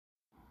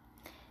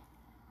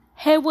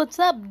Hey, what's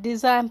up,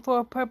 Design for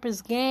a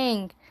Purpose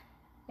gang?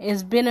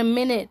 It's been a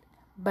minute,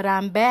 but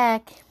I'm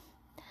back.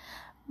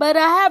 But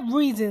I have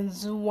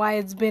reasons why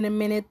it's been a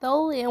minute,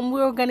 though, and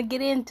we're going to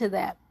get into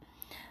that.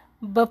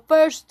 But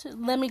first,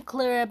 let me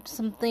clear up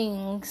some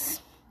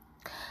things.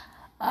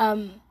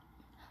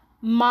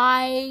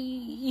 My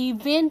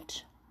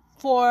event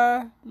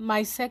for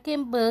my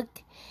second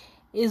book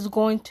is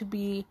going to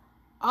be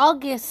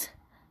August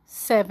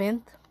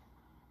 7th,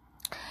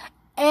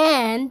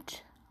 and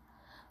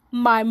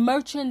my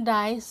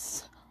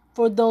merchandise,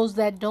 for those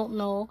that don't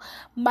know,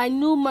 my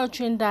new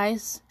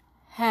merchandise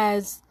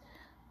has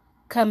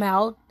come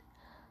out.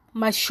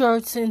 My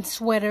shirts and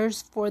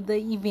sweaters for the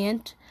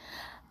event.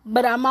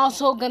 But I'm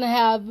also going to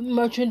have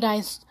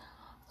merchandise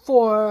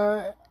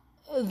for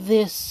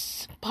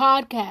this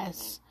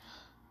podcast.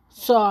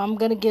 So I'm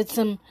going to get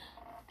some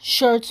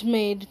shirts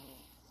made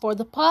for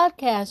the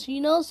podcast,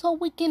 so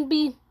we can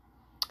be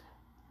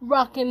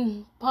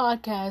rocking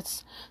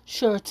podcast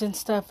shirts and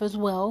stuff as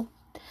well.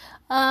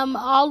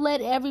 I'll let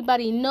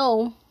everybody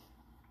know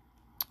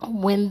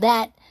when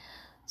that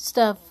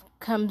stuff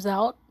comes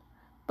out.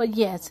 But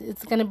yes,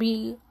 it's going to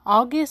be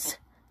August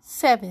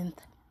 7th.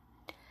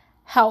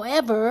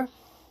 However,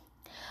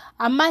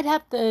 I might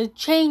have to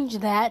change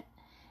that,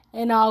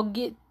 and I'll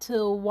get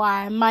to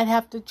why I might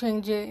have to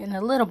change it in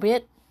a little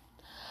bit.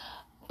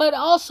 But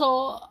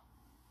also,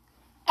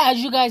 as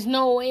you guys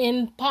know,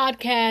 in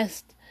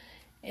podcasts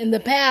in the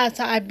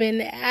past, I've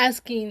been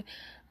asking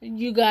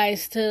you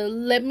guys to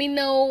let me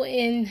know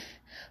in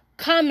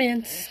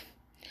comments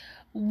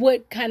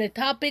what kind of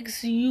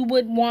topics you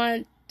would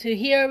want to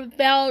hear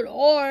about,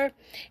 or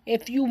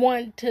if you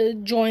want to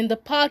join the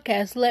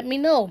podcast, let me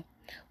know.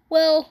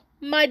 Well,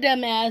 my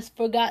dumb ass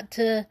forgot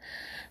to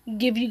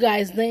give you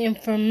guys the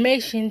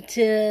information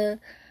to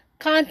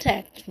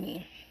contact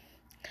me.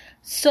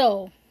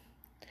 So,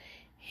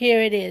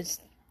 here it is.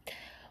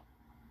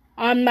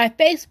 On my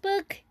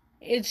Facebook,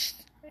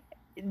 it's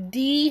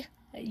D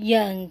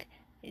Young.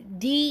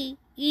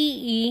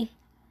 D-E-E,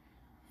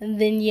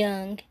 and then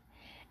Young.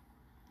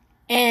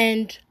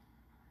 And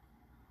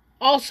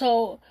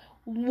also,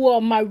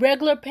 my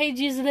regular page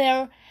is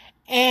there,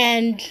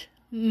 and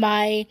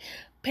my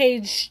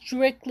page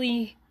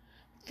strictly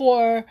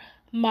for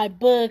my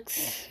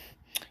books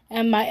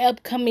and my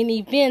upcoming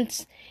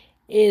events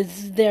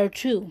is there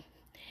too.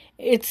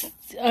 It's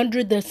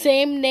under the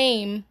same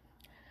name,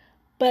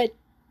 but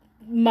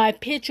my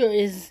picture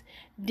is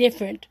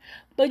different.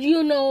 But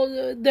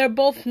they're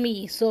both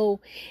me.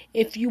 So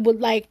if you would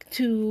like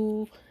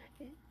to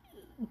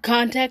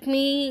contact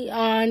me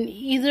on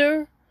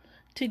either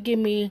to give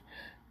me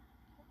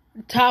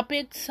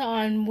topics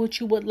on what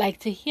you would like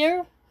to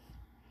hear,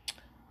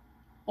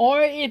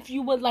 or if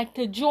you would like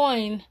to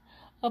join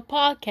a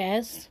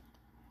podcast,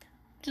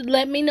 just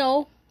let me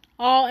know.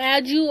 I'll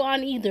add you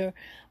on either.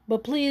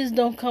 But please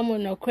don't come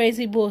with no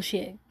crazy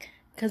bullshit,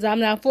 because I'm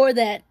not for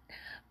that.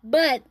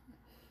 But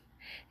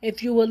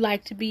if you would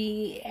like to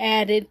be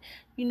added,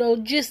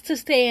 just to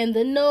stay in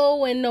the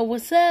know and know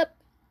what's up,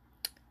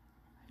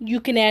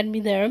 you can add me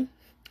there.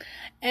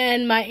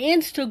 And my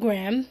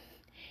Instagram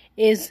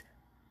is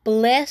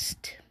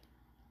blessed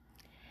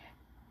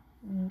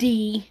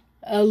D,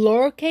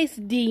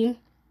 lowercase d,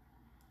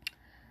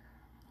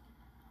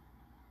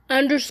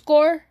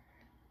 _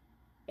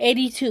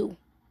 82.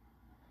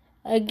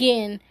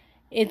 Again,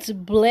 it's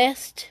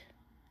blessed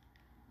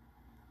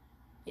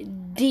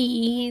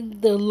D,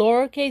 the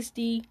lowercase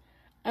d,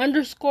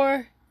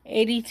 _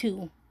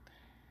 82.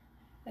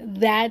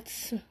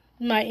 That's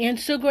my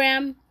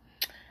Instagram.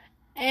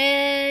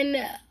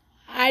 And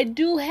I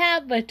do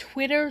have a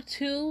Twitter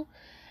too.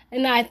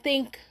 And I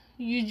think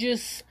you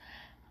just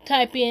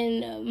type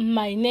in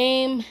my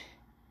name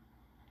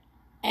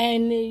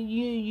and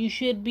you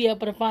should be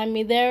able to find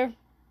me there.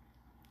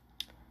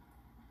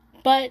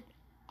 But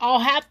I'll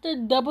have to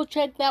double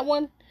check that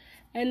one.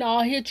 And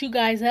I'll hit you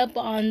guys up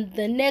on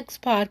the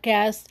next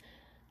podcast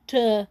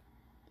to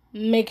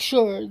make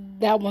sure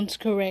that one's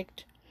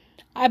correct.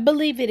 I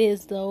believe it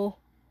is, though.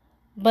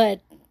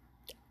 But,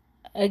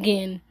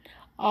 again,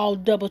 I'll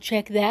double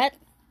check that.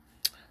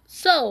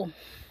 So,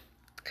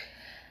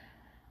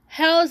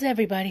 how's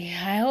everybody?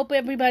 I hope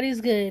everybody's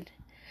good.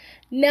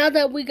 Now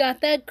that we got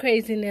that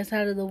craziness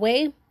out of the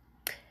way,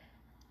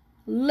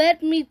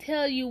 let me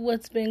tell you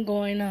what's been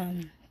going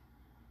on.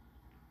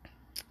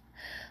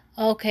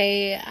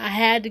 Okay, I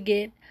had to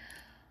get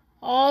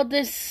all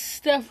this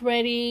stuff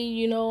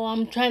ready.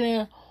 I'm trying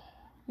to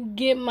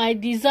get my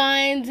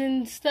designs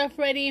and stuff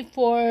ready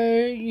for,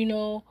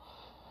 the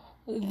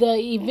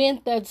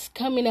event that's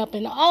coming up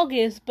in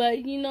August. But,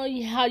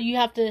 how you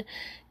have to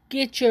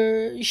get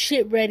your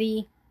shit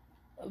ready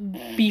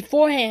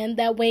beforehand.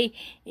 That way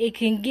it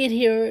can get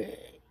here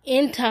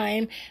in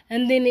time.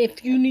 And then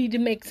if you need to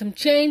make some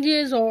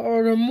changes or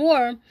order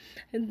more,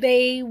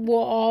 they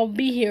will all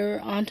be here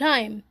on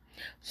time.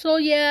 So,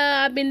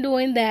 yeah, I've been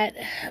doing that.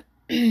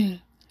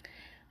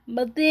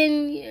 But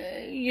then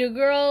your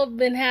girl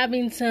been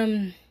having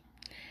some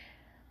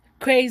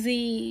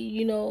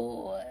crazy,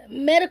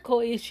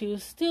 medical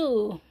issues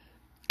too.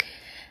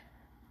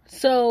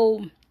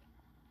 So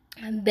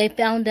they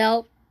found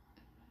out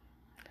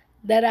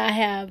that I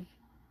have,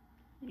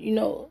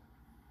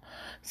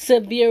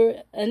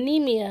 severe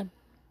anemia,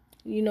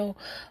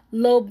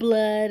 low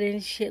blood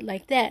and shit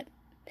like that.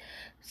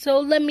 So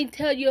let me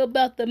tell you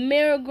about the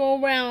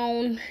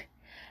merry-go-round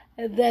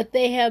that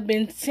they have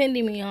been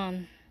sending me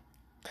on.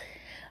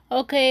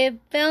 Okay,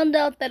 found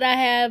out that I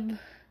have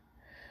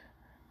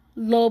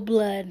low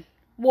blood.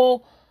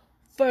 Well,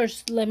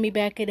 first, let me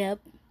back it up.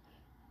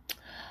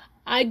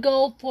 I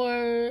go for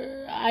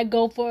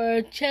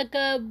a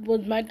checkup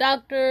with my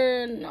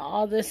doctor and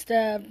all this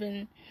stuff,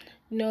 and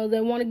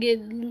they want to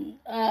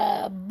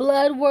get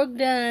blood work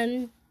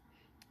done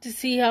to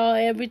see how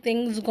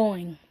everything's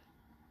going.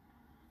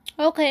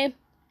 Okay,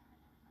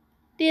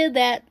 did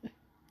that,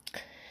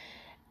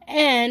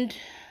 and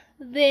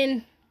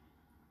then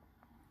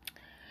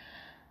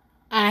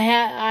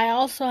I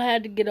also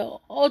had to get an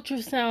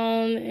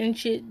ultrasound and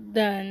shit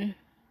done,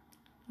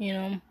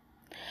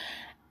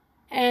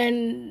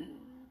 and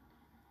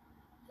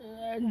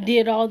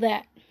did all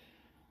that.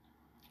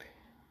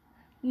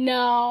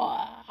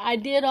 Now, I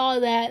did all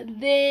that,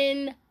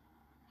 then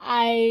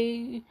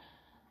I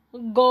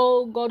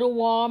go to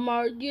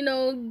Walmart,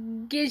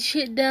 get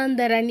shit done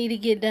that I need to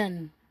get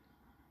done.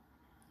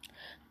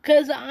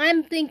 'Cause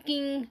I'm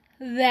thinking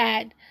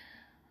that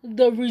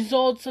the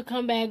results will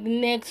come back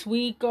next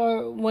week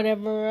or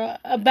whatever,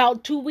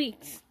 about 2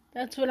 weeks.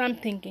 That's what I'm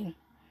thinking.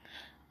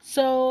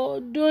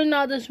 So, doing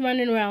all this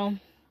running around,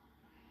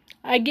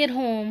 I get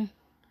home,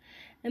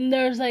 and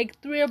there's like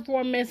 3 or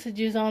 4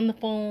 messages on the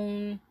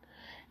phone.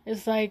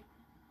 It's like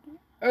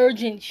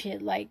urgent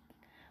shit, like,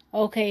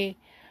 okay,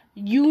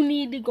 you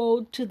need to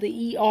go to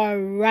the ER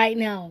right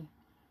now.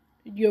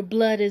 Your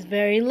blood is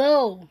very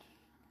low.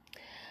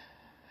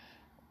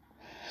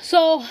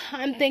 So,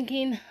 I'm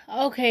thinking,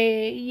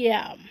 okay,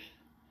 yeah,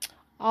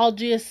 I'll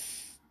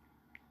just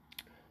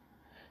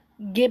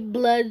get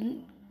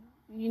blood,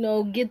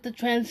 get the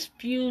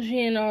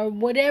transfusion or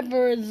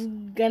whatever is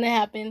gonna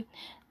happen.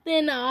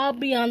 Then I'll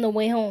be on the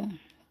way home.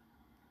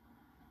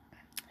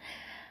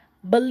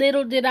 But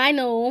little did I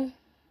know,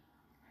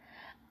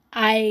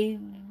 I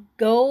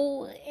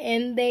go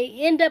and they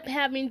end up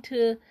having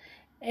to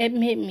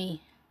admit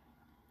me.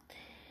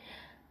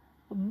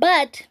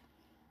 But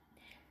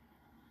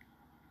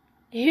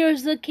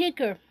here's the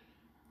kicker.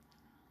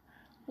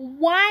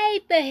 Why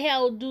the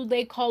hell do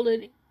they call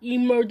it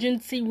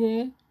emergency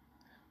room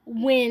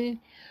when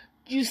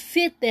you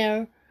sit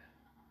there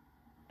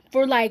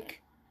for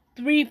like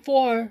 3,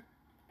 4,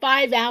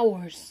 5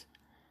 hours?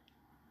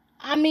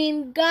 I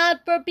mean,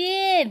 God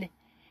forbid,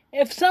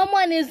 if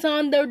someone is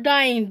on their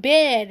dying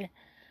bed,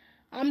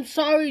 I'm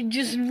sorry,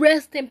 just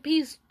rest in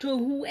peace to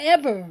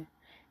whoever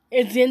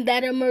is in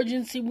that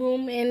emergency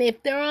room. And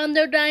if they're on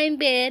their dying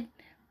bed,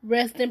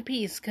 rest in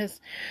peace, because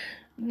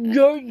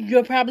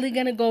you're probably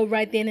going to go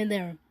right then and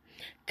there.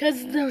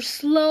 Because they're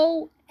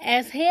slow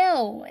as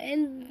hell,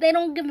 and they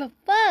don't give a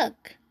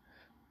fuck.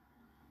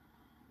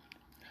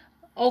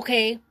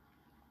 Okay,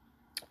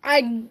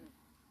 I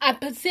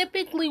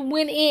specifically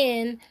went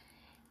in.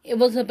 It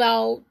was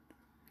about,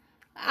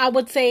 I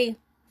would say,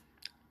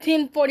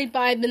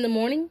 10:45 in the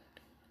morning.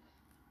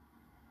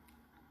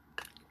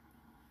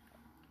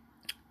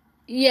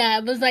 Yeah,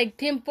 it was like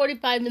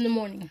 10:45 in the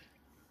morning.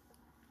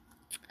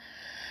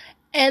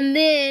 And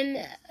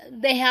then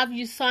they have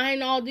you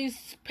sign all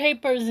these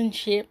papers and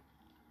shit.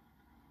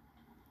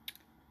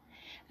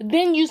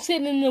 Then you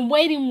sit in the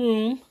waiting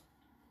room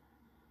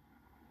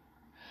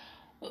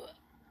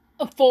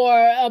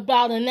for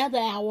about another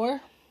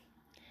hour.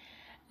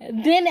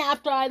 Then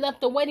after I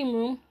left the waiting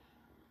room,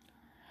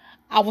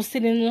 I was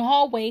sitting in the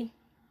hallway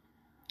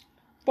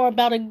for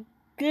about a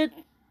good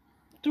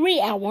 3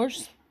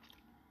 hours,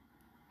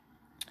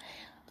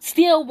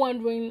 still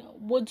wondering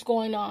what's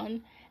going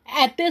on.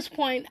 At this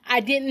point,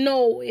 I didn't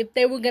know if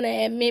they were going to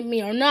admit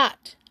me or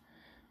not.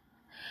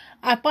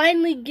 I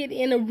finally get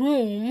in a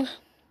room,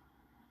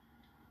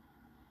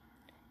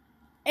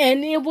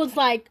 and it was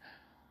like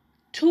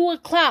 2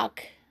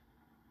 o'clock.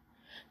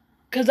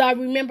 Because I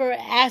remember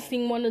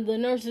asking one of the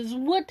nurses,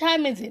 what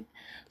time is it?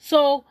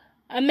 So,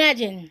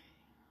 imagine,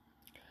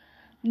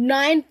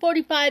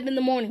 9:45 in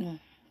the morning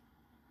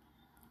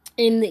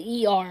in the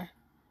ER.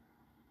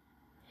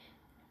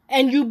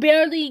 And you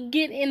barely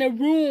get in a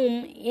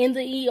room in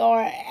the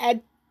ER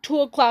at 2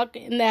 o'clock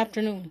in the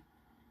afternoon.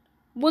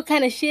 What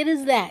kind of shit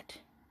is that?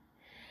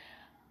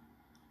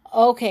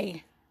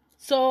 Okay,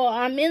 so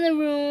I'm in the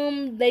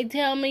room. They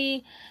tell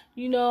me,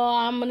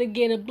 I'm going to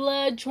get a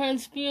blood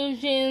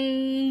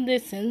transfusion,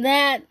 this and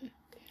that.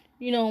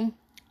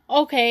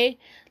 Okay.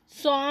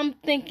 So I'm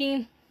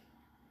thinking,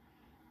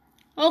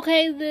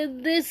 okay,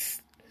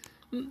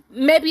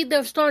 maybe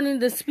they're starting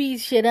to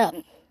speed shit up.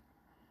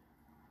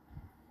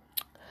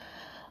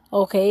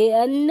 Okay,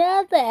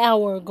 another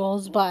hour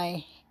goes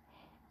by,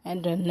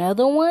 and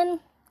another one,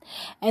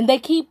 and they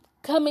keep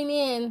coming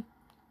in,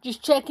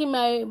 just checking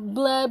my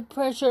blood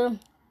pressure.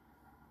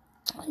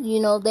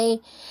 They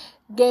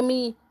gave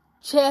me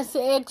chest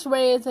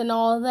x-rays and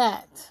all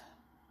that.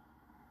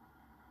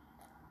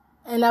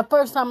 And at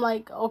first I'm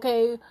like,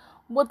 okay,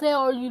 what the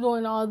hell are you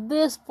doing all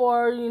this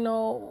for?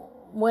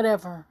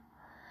 Whatever.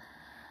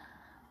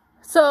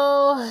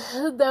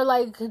 So they're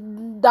like,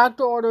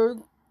 doctor ordered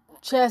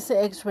chest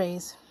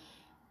x-rays.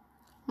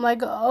 I'm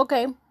like,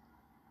 okay.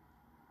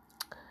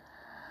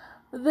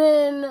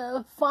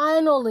 Then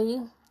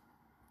finally,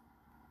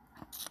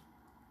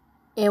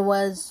 it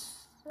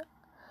was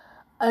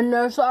a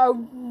nurse or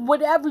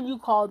whatever you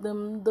call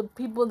them, the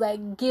people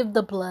that give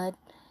the blood.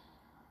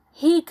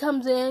 He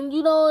comes in,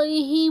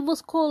 he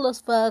was cool as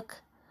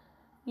fuck.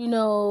 He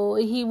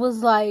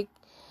was like,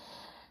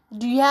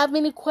 do you have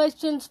any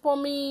questions for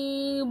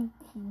me?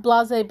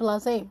 Blase,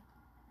 blase.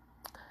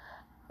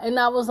 And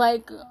I was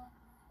like,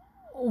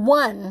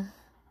 one.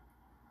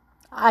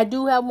 I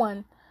do have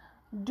one.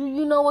 Do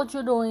you know what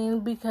you're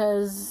doing?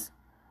 Because,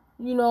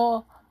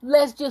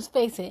 let's just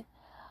face it.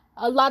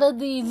 A lot of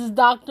these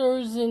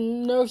doctors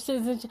and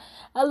nurses,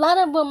 a lot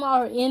of them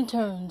are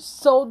interns.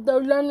 So they're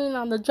learning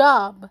on the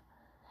job.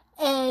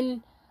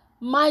 And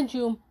mind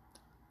you,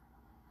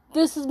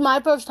 this is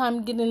my first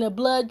time getting a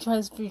blood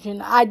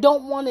transfusion. I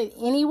don't want it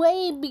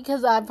anyway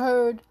because I've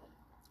heard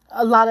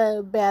a lot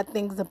of bad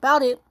things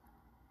about it.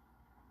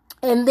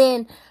 And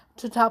then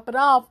to top it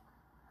off,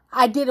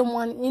 I didn't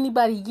want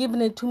anybody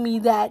giving it to me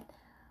that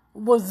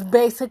was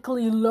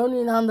basically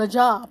learning on the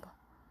job.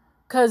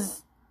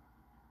 Because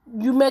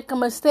you make a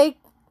mistake,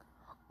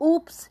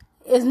 oops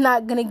is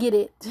not going to get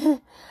it.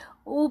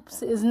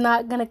 Oops is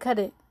not going to cut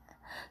it.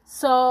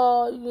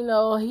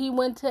 So, he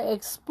went to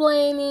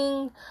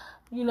explaining,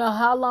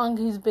 how long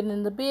he's been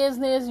in the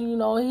business. He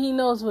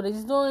knows what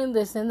he's doing,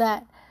 this and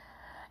that.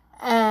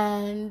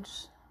 And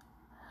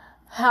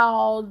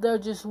how they're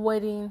just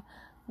waiting,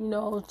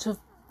 to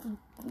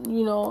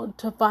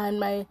find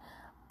my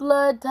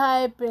blood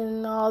type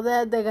and all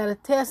that. They got to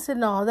test it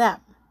and all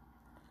that.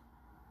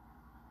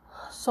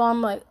 So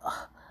I'm like,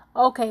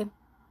 okay.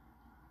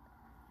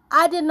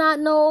 I did not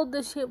know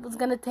this shit was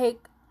going to take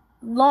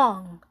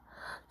long.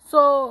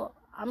 So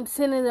I'm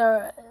sitting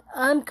there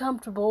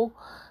uncomfortable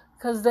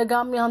because they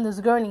got me on this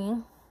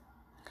gurney.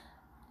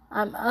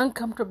 I'm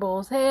uncomfortable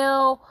as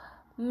hell,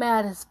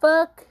 mad as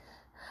fuck,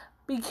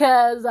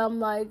 because I'm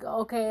like,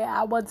 okay,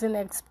 I wasn't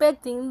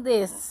expecting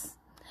this.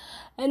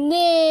 And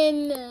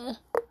then,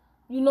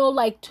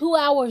 like 2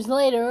 hours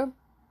later,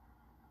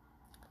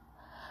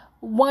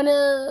 one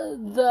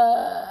of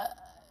the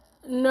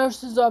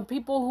nurses or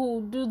people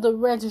who do the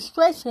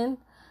registration,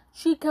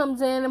 she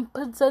comes in and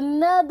puts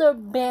another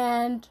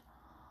band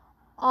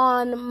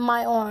on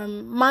my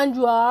arm. Mind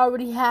you, I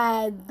already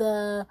had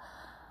the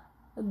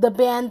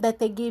band that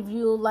they give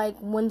you, like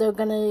when they're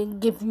gonna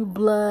give you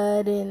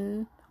blood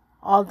and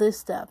all this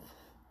stuff.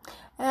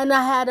 And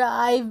I had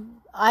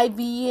an IV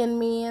in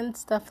me and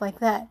stuff like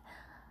that.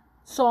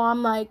 So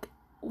I'm like,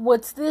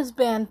 what's this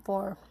band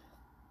for?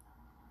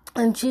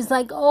 And she's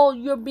like, oh,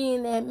 you're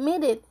being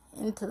admitted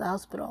into the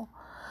hospital.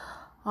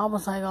 I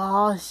was like,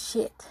 oh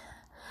shit.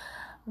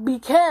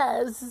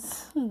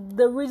 Because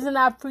the reason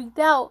I freaked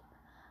out,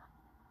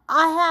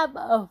 I have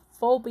a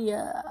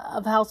phobia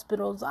of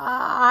hospitals.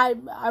 I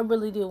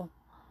really do.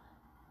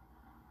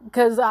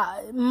 Because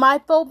my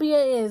phobia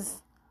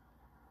is,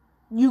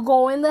 you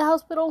go in the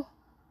hospital,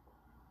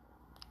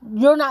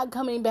 you're not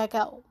coming back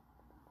out.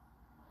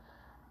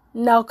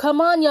 Now,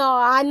 come on,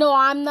 y'all. I know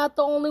I'm not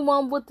the only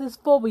one with this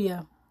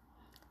phobia.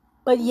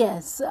 But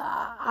yes,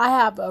 I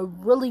have a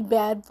really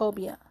bad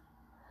phobia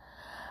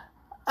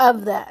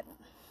of that.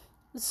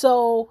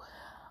 So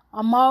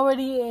I'm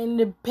already in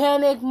the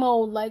panic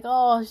mode, like,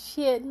 oh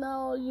shit,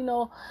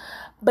 no,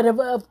 But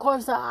of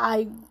course,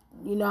 I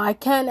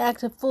can't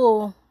act a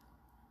fool,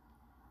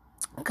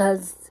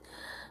 because,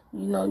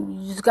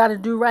 you just gotta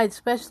do right,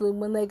 especially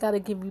when they gotta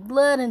give you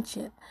blood and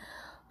shit.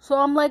 So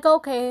I'm like,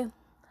 okay,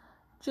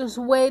 just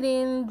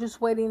waiting,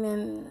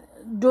 and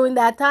during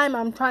that time,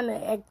 I'm trying to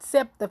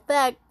accept the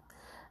fact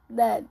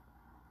that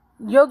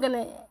you're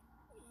gonna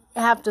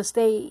have to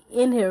stay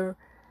in here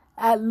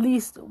at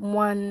least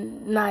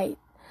one night.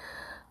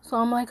 So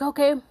I'm like,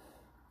 okay.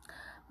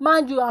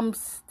 Mind you, I'm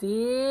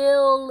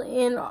still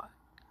in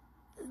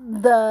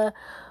the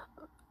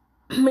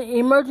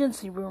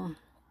emergency room.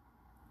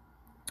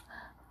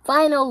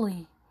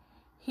 Finally,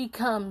 he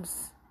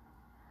comes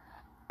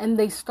and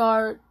they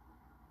start,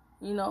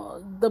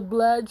 the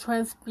blood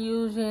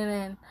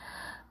transfusion,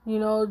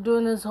 and,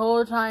 during this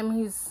whole time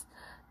he's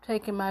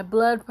taking my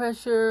blood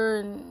pressure,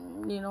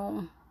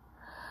 and,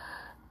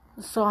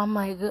 so I'm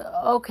like,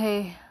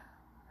 okay,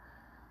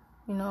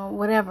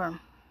 whatever.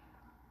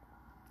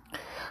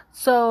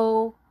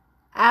 So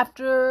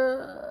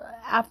after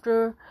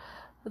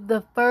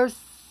the first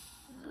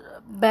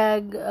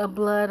bag of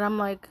blood, I'm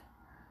like,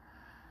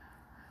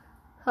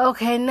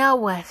 okay, now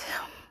what?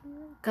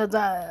 Because,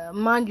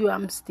 mind you,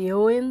 I'm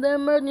still in the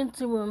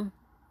emergency room.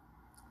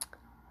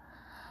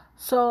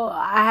 So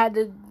I had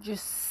to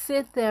just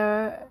sit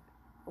there,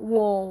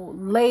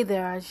 lay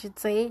there, I should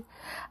say.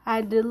 I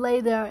had to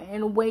lay there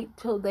and wait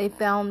till they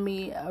found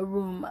me a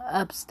room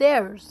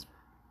upstairs.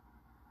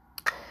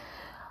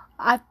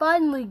 I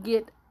finally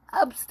get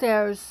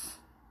upstairs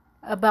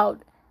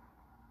about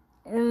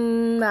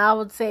and I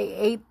would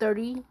say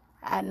 8:30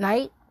 at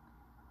night.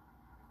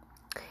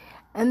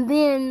 And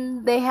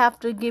then they have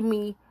to give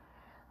me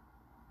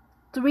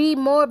 3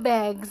 more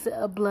bags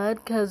of blood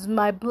because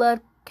my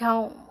blood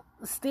count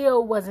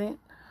still wasn't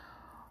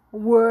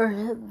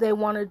where they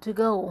wanted to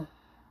go.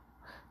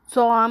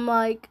 So I'm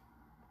like,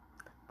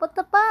 what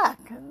the fuck?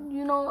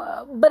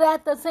 But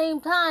at the same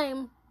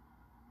time,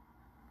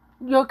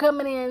 you're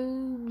coming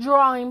in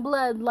drawing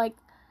blood. Like,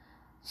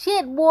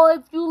 shit, boy,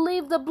 if you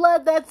leave the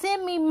blood that's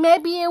in me,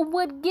 maybe it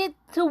would get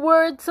to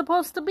where it's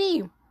supposed to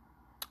be.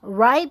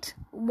 Right?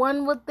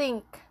 One would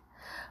think.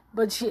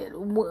 But shit,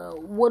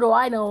 what do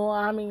I know?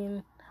 I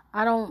mean,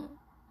 I don't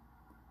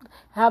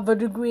have a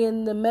degree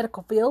in the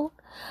medical field.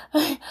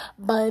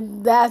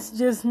 But that's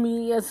just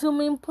me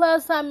assuming.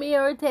 Plus, I'm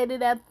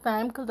irritated at the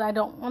time because I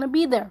don't want to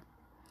be there.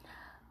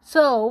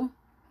 So,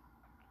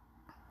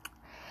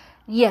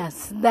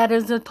 yes, that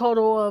is a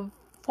total of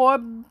 4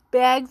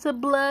 bags of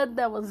blood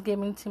that was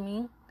given to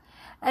me.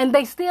 And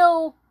they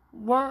still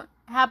weren't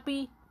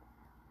happy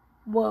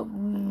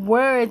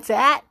where it's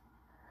at.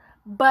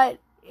 But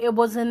it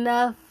was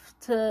enough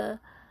to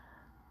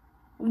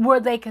where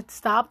they could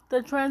stop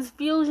the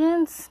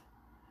transfusions.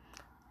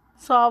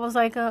 So I was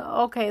like,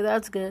 okay,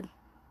 that's good.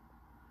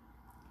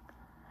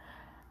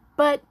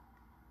 But,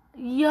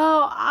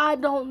 I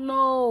don't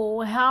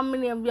know how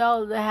many of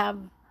y'all that have,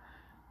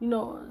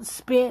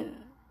 spent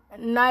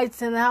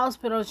nights in the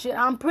hospital. Shit,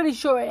 I'm pretty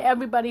sure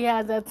everybody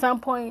has at some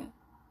point.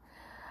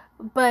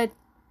 But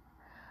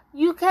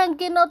you can't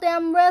get no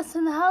damn rest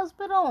in the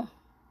hospital.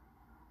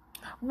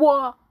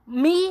 Well,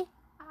 me,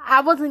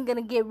 I wasn't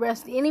going to get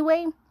rest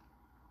anyway.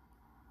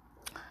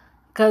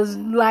 Because,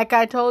 like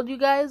I told you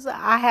guys,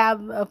 I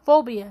have a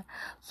phobia.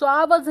 So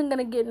I wasn't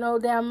going to get no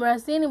damn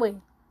rest anyway.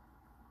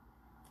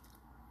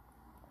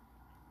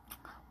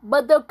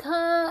 But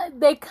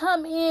they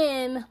come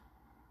in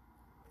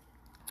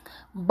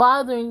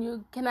bothering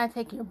you. Can I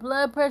take your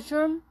blood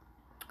pressure?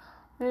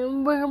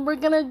 And we're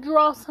going to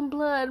draw some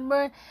blood.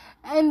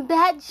 And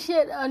that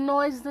shit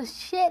annoys the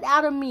shit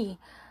out of me.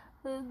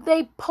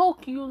 They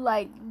poke you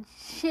like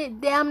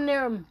shit damn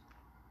near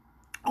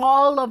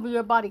all over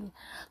your body.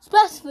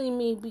 Especially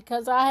me,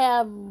 because I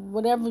have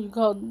whatever you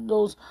call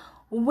those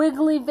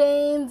wiggly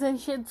veins and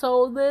shit.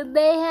 So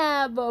they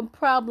have a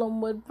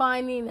problem with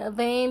finding a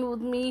vein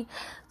with me.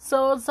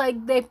 So it's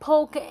like they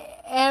poke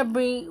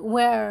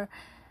everywhere.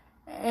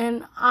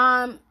 And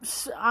I'm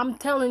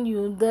telling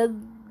you,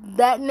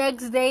 that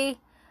next day,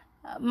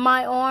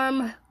 my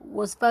arm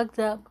was fucked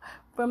up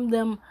from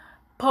them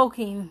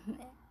poking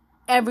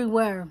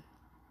everywhere.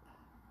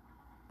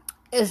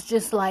 It's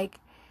just like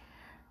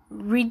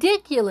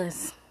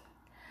ridiculous.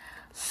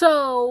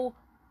 So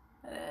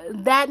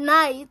that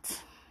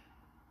night,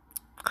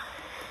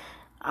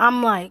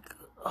 I'm like,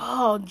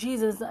 oh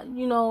Jesus,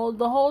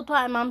 the whole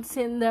time I'm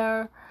sitting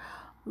there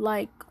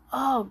like,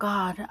 oh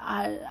God,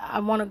 I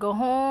want to go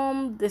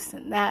home, this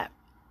and that,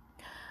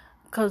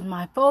 because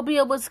my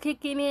phobia was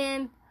kicking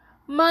in.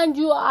 Mind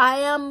you, I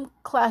am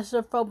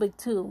claustrophobic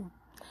too.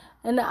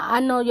 And I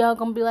know y'all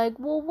gonna be like,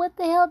 well, what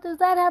the hell does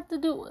that have to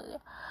do with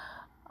it?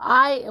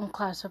 I am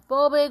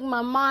claustrophobic.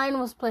 My mind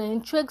was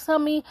playing tricks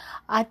on me.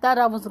 I thought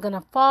I was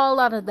gonna fall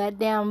out of that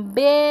damn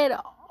bed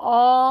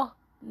all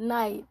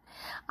night.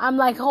 I'm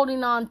like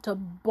holding on to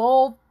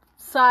both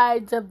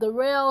sides of the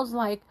rails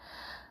like,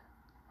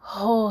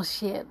 oh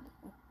shit.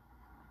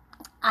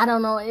 I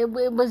don't know. It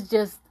was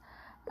just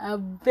a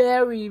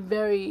very,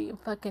 very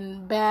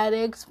fucking bad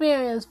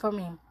experience for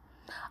me.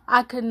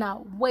 I could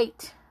not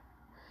wait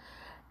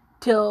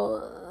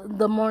till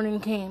the morning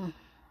came.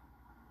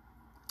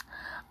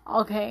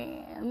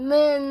 Okay, and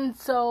then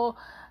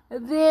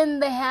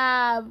they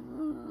have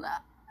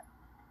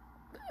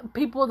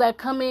people that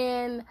come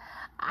in.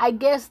 I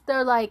guess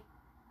they're like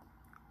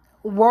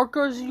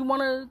workers, you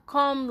want to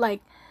call them.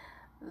 Like,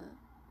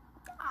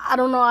 I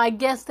don't know, I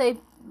guess they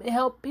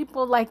help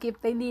people like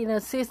if they need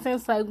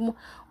assistance, like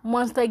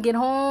once they get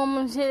home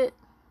and shit.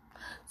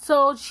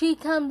 So she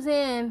comes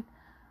in,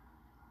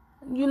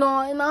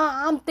 and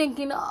I'm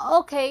thinking,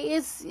 okay,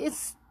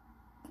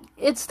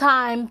 it's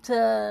time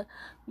to,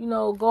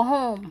 go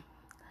home.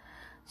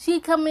 She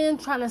come in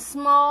trying to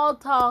small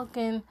talk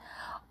and,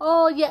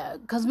 oh yeah,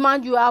 because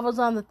mind you, I was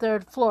on the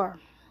 3rd floor.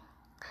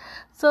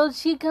 So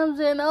she comes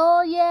in,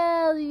 oh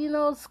yeah,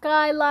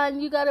 skyline,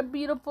 you got a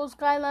beautiful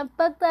skyline.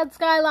 Fuck that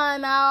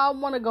skyline, I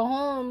want to go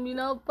home,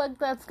 fuck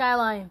that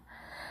skyline.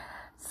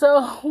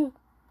 So,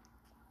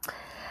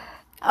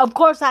 of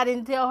course I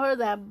didn't tell her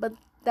that, but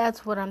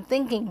that's what I'm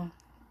thinking.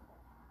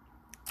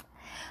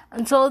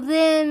 And so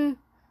then,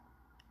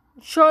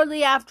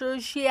 shortly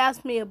after, she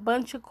asked me a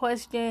bunch of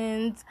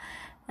questions,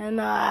 and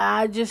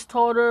I just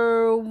told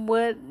her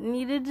what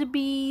needed to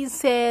be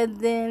said,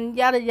 then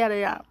yada, yada,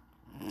 yada.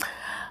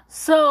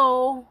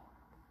 So,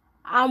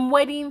 I'm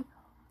waiting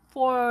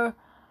for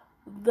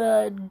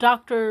the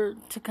doctor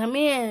to come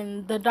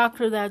in, the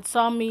doctor that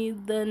saw me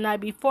the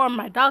night before,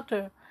 my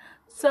doctor.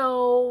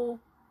 So,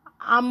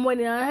 I'm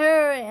waiting on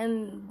her,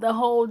 and the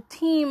whole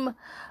team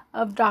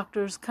of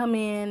doctors come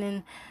in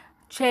and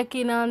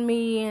checking on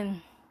me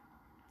and,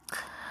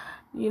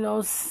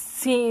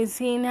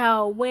 seeing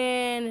how it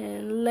went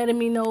and letting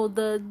me know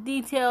the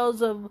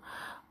details of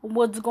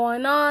what's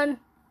going on.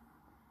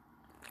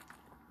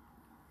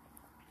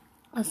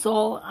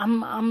 So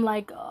I'm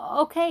like,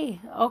 okay,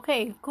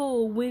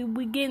 cool.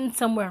 We getting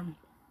somewhere.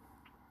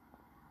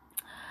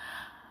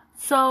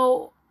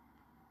 So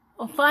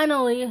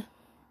finally,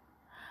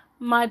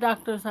 my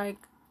doctor's like,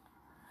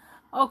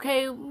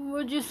 okay,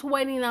 we're just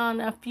waiting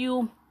on a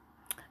few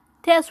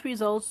test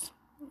results,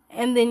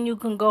 and then you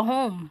can go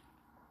home.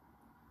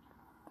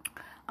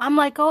 I'm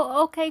like,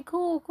 oh, okay,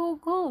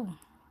 cool.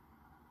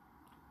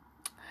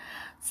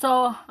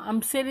 So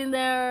I'm sitting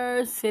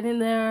there,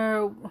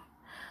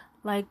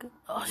 like,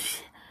 oh,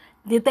 shit.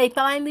 Did they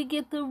finally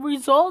get the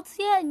results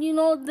yet?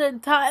 The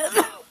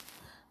time,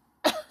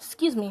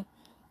 excuse me.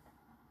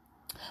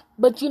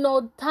 But,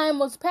 time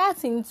was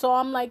passing, so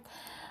I'm like,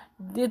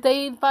 did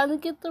they finally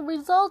get the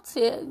results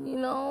yet?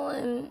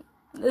 And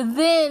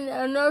then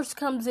a nurse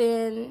comes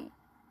in,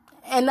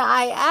 and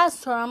I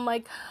asked her, I'm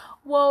like,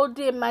 well,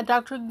 did my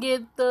doctor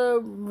get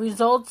the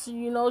results,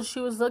 she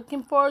was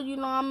looking for?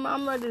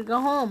 I'm ready to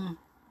go home.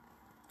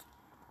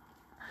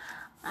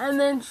 And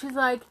then she's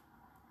like,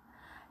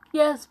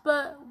 yes,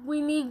 but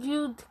we need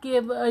you to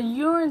give a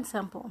urine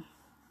sample.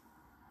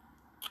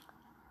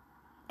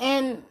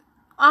 And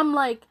I'm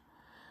like,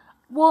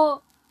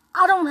 well,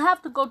 I don't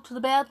have to go to the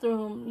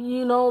bathroom,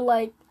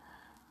 like,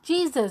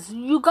 Jesus,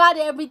 you got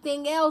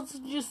everything else,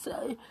 just,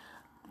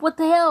 what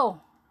the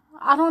hell?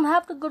 I don't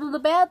have to go to the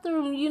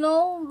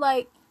bathroom,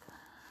 like,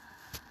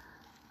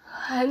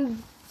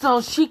 and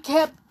so she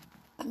kept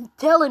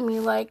telling me,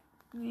 like,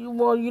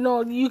 well,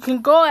 you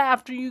can go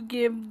after you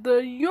give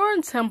the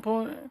urine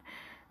sample.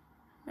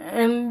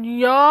 And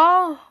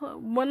y'all,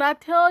 when I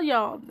tell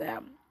y'all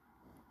that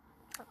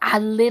I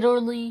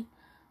literally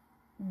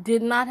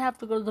did not have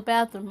to go to the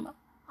bathroom,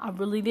 I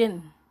really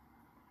didn't.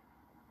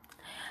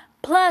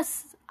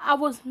 Plus, I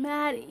was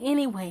mad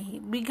anyway,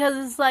 because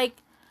it's like,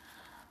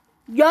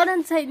 y'all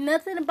didn't say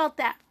nothing about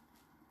that.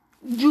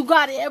 You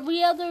got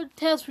every other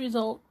test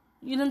result.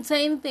 You didn't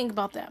say anything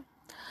about that.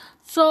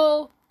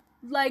 So,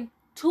 like,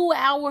 2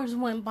 hours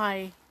went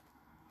by.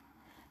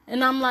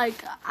 And I'm like,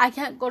 I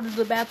can't go to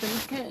the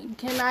bathroom.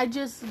 Can I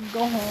just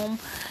go home?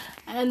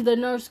 And the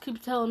nurse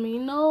keeps telling me,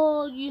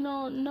 no,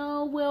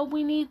 no, well,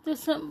 we need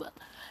this sample.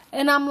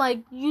 And I'm like,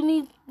 you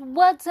need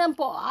what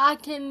sample? I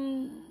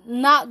can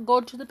not go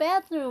to the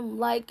bathroom.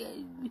 Like,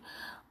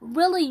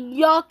 really,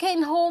 y'all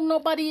can't hold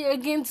nobody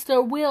against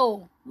their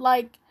will.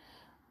 Like,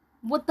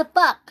 what the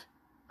fuck?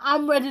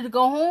 I'm ready to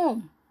go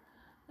home.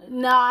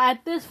 Now,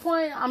 at this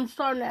point, I'm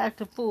starting to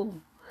act a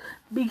fool.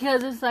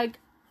 Because it's like,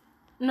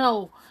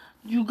 no,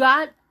 you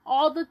got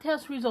all the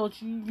test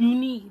results you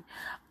need.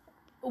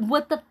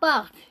 What the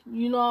fuck?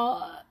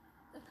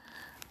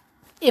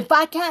 If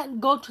I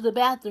can't go to the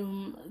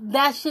bathroom,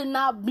 that should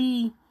not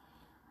be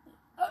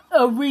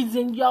a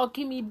reason y'all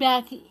keep me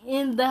back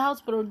in the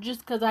hospital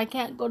just because I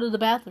can't go to the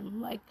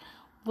bathroom. Like,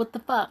 what the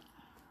fuck?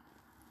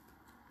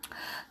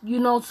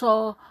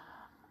 So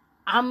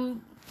I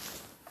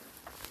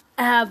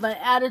have an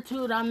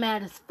attitude. I'm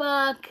mad as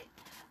fuck.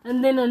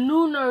 And then a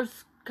new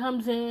nurse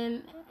comes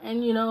in,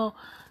 and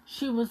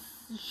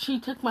she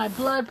took my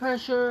blood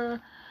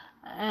pressure,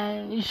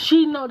 and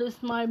she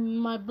noticed my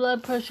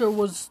blood pressure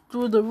was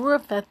through the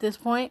roof at this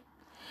point.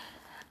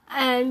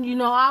 And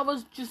I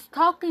was just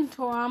talking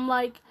to her. I'm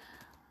like,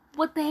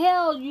 what the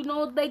hell?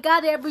 They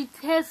got every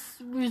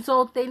test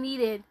result they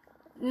needed.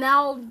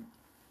 Now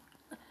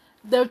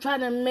they're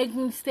trying to make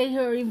me stay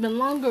here even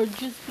longer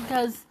just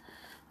because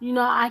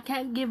I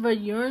can't give a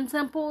urine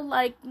sample.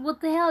 Like,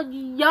 what the hell?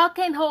 Y'all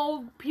can't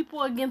hold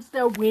people against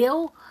their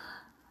will.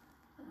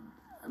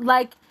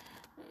 Like,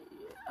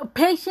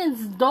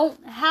 patients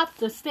don't have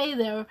to stay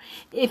there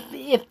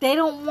if they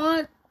don't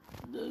want,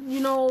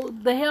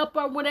 the help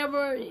or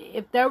whatever.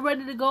 If they're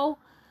ready to go,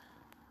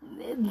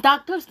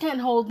 doctors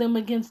can't hold them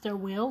against their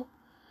will.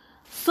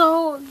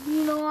 So,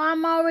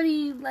 I'm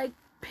already, like,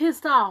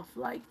 pissed off.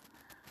 Like,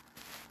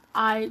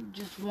 I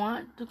just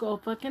want to go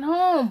fucking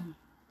home.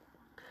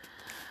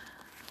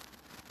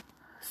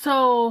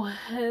 So,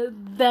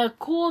 the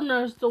cool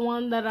nurse, the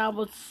one that I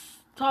was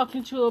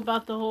talking to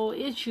about the whole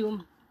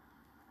issue,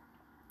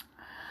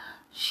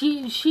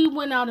 she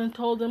went out and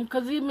told them,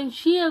 because even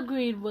she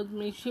agreed with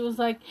me. She was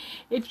like,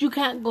 if you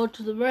can't go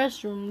to the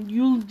restroom,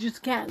 you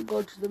just can't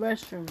go to the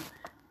restroom.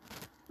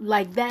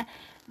 Like,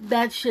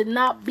 that should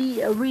not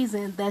be a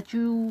reason that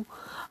you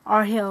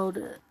are held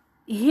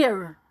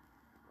here.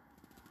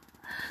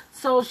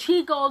 So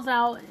she goes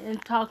out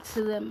and talks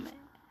to them,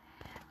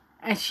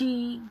 and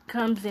she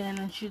comes in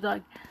and she's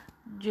like,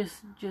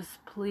 just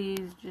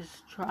please,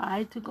 just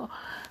try to go.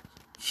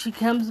 She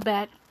comes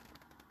back,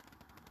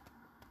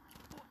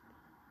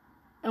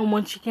 and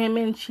when she came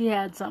in, she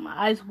had some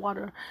ice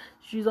water.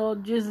 She's all,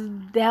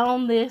 just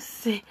down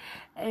this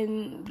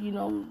and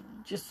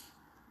just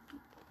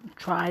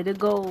try to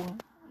go.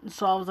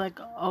 So I was like,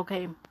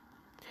 okay.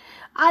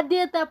 I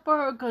did that for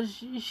her because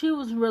she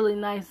was really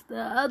nice. The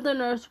other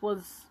nurse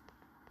was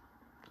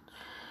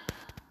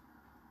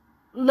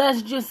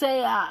let's just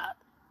say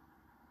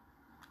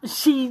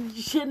she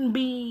shouldn't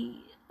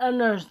be a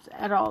nurse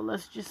at all.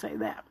 Let's just say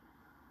that.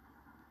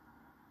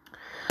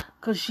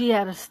 Because she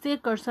had a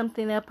stick or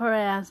something up her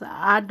ass.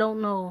 I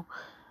don't know.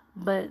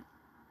 But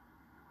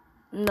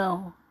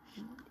no,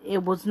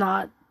 it was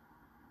not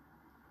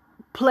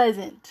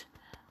pleasant.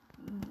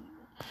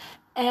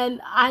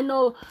 And I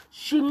know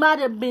she might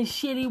have been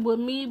shitty with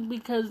me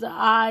because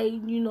I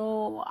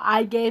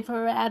gave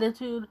her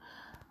attitude.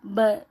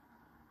 But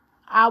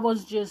I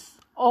was just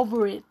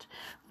over it.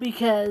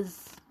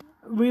 Because,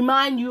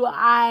 remind you,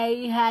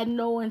 I had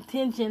no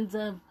intentions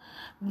of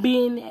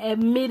being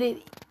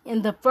admitted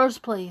in the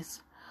first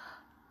place.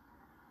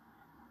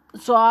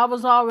 So I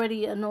was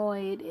already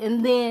annoyed.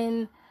 And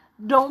then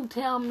don't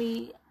tell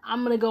me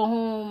I'm gonna go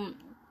home,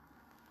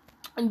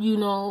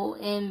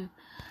 and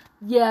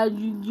yeah,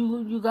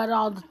 you got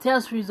all the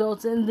test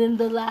results, and then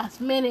the last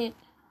minute,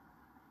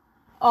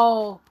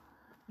 oh,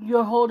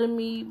 you're holding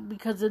me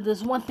because of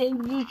this one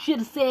thing. You should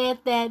have said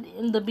that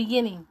in the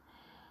beginning.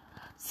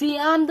 See,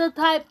 I'm the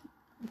type,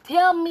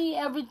 tell me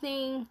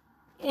everything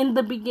in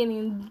the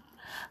beginning,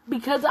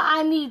 because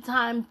I need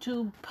time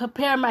to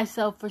prepare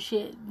myself for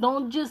shit.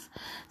 Don't just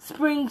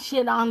spring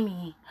shit on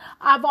me.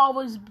 I've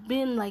always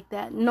been like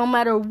that. No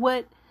matter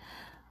what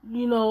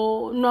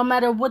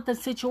the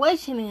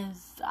situation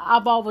is.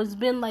 I've always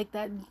been like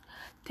that.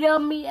 Tell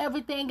me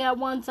everything at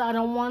once. I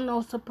don't want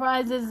no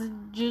surprises.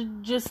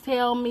 Just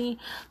tell me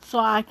so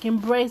I can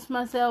brace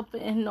myself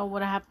and know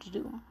what I have to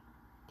do.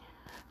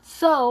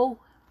 So,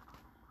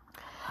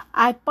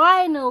 I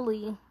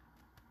finally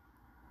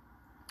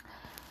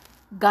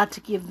got to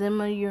give them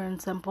a urine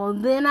sample.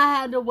 Then I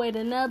had to wait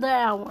another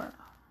hour.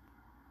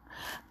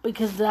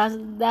 Because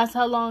that's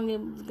how long it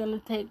was going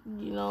to take,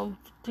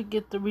 to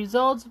get the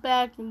results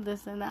back and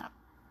this and that.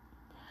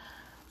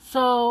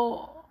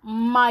 So,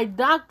 my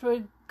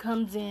doctor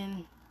comes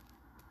in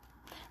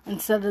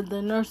instead of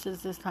the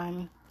nurses this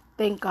time.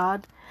 Thank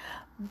God.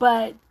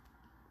 But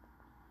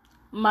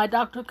my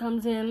doctor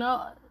comes in,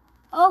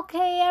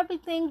 okay,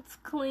 everything's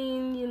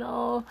clean,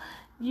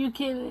 you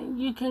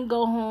can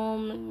go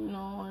home,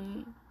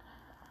 and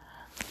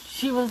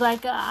she was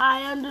like,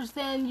 I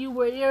understand you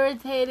were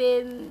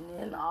irritated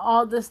and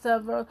all this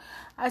stuff.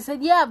 I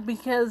said, yeah,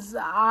 because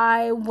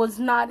I was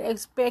not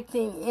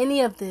expecting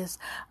any of this.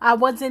 I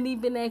wasn't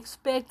even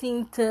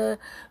expecting to,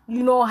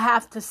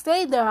 have to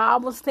stay there. I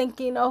was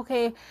thinking,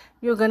 okay,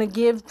 you're going to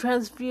give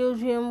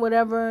transfusion,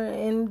 whatever,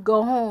 and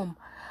go home.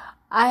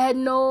 I had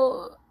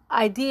no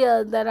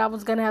idea that I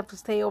was going to have to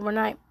stay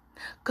overnight.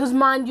 Because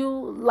mind you,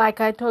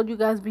 like I told you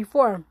guys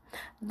before,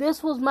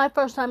 this was my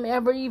first time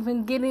ever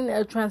even getting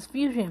a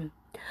transfusion.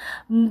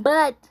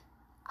 But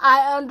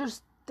I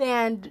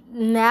understand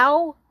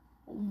now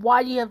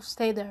why you have to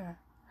stay there.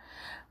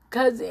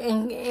 Because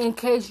in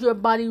case your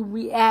body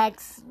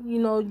reacts,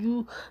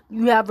 you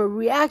have a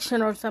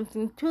reaction or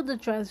something to the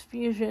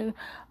transfusion,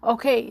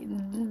 okay,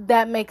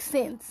 that makes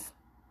sense.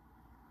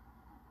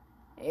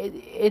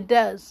 It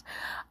does.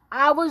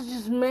 I was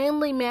just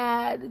mainly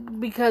mad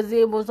because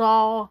it was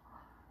all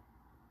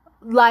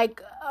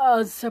like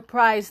a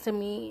surprise to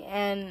me,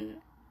 and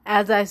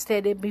as I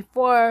stated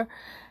before,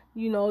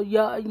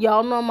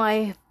 y'all know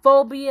my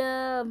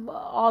phobia,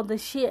 all the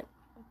shit.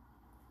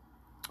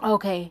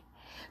 Okay,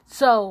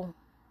 so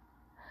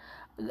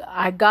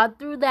I got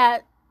through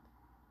that,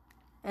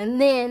 and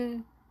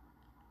then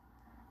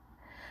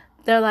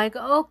they're like,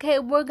 okay,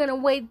 we're gonna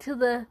wait till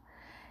the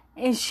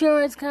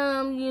insurance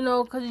come,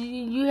 because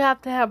you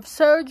have to have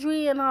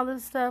surgery and all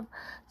this stuff,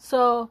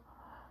 so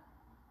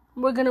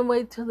we're going to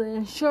wait till the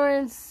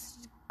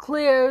insurance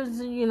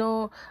clears,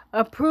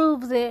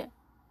 approves it,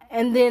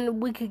 and then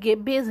we could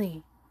get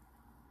busy.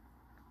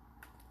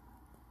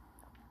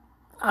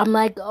 I'm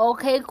like,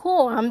 okay,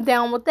 cool. I'm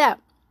down with that.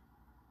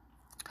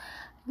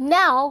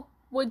 Now,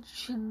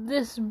 which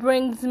this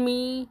brings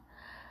me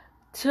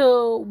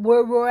to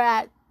where we're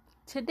at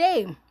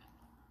today.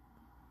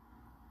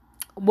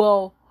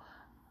 Well,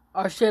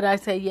 or should I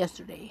say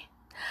yesterday.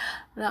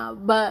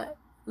 But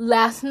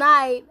last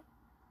night,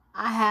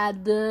 I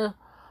had to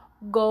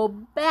go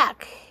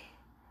back.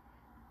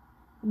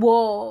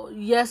 Well,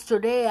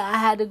 yesterday I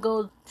had to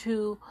go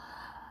to,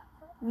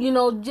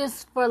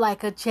 just for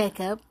like a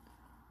checkup.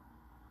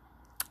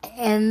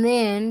 And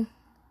then,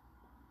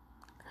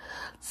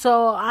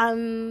 so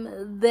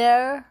I'm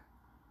there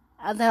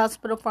at the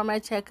hospital for my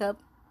checkup.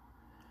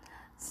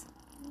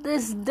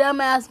 This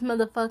dumbass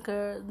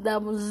motherfucker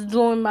that was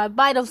doing my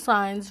vital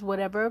signs,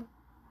 whatever,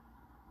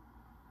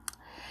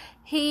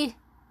 he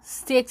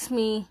sticks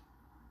me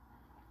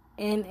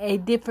in a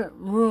different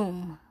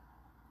room.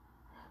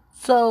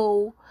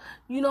 So,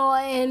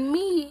 and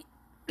me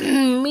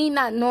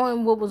not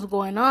knowing what was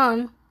going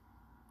on,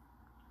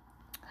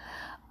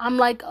 I'm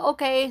like,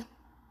 okay.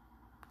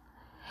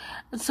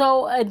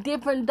 So a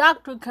different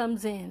doctor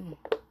comes in,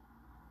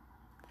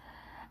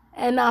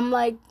 and I'm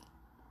like,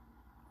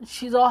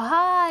 she's all,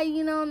 hi,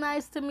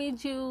 nice to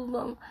meet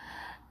you.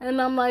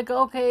 And I'm like,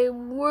 okay,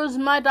 where's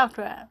my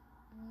doctor at?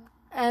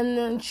 And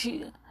then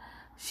she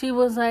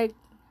was like,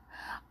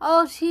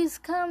 oh, she's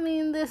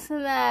coming, this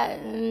and that.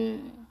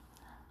 And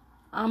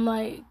I'm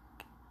like,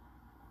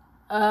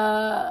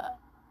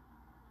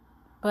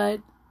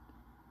 but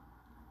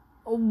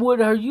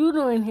what are you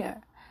doing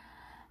here?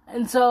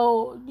 And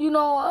so,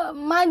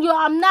 mind you,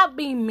 I'm not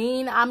being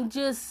mean. I'm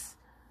just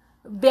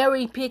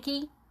very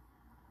picky.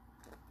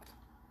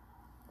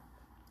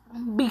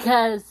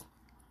 Because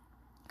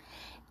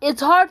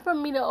it's hard for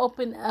me to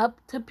open up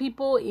to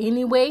people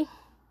anyway.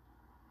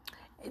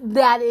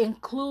 That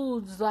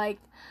includes, like,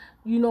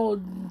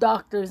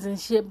 doctors and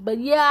shit. But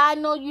yeah, I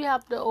know you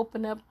have to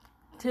open up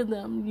to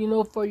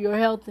them, for your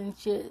health and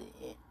shit.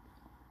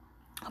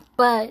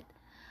 But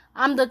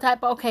I'm the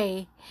type,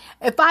 okay,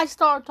 if I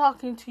start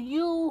talking to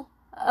you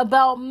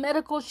about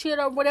medical shit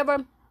or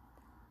whatever,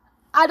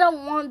 I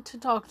don't want to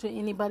talk to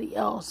anybody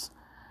else.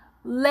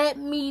 Let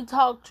me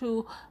talk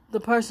to the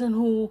person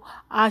who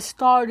I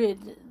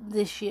started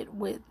this shit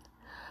with.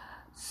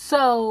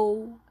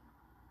 So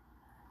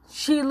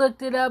she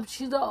looked it up.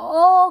 She's like,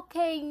 oh,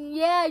 okay,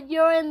 yeah,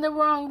 you're in the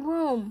wrong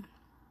room.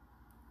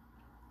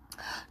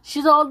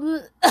 She's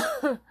all,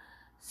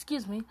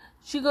 excuse me.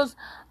 She goes,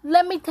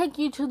 let me take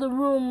you to the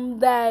room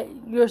that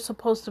you're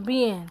supposed to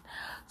be in.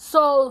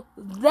 So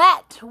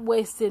that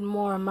wasted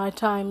more of my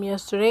time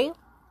yesterday.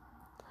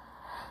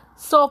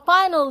 So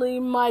finally,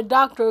 my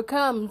doctor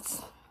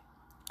comes.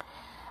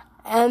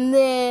 And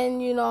then,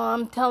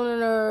 I'm telling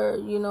her,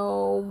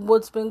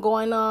 what's been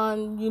going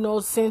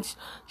on, since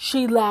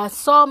she last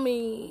saw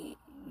me,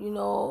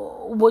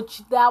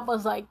 which that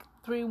was like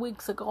 3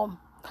 weeks ago.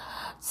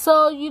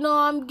 So,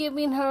 I'm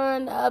giving her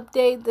an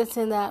update, this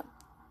and that.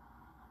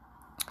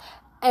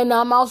 And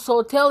I'm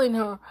also telling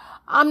her,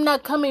 I'm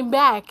not coming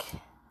back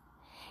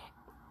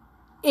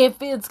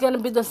if it's going to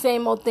be the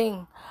same old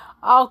thing.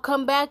 I'll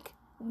come back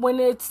when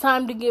it's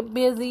time to get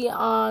busy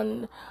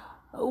on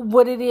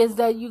what it is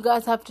that you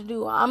guys have to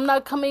do. I'm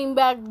not coming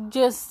back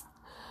just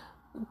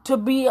to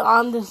be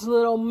on this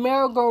little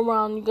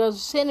merry-go-round you guys are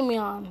sending me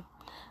on.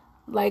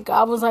 Like,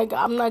 I was like,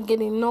 I'm not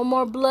getting no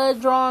more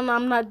blood drawn.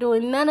 I'm not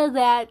doing none of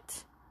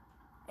that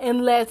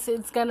unless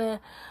it's gonna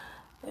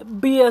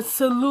be a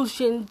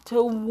solution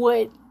to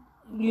what,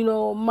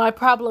 my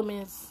problem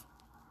is.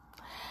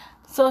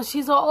 So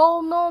she's like,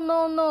 oh,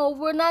 no,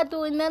 we're not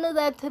doing none of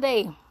that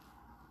today.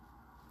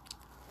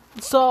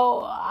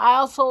 So I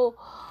also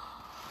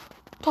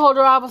told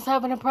her I was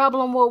having a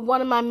problem with one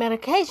of my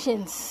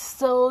medications.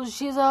 So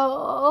she's like,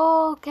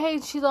 oh, okay.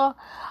 She's like,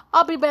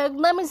 I'll be back.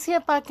 Let me see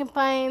if I can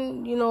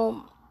find,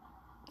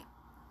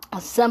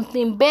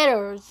 something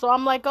better. So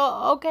I'm like,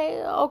 oh,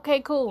 okay,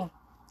 cool.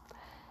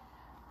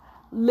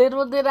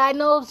 Little did I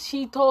know,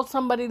 she told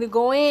somebody to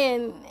go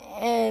in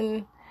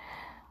and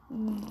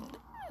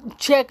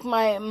check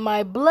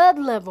my blood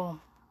level.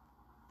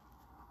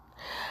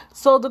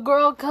 So the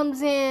girl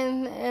comes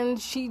in and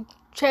she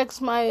checks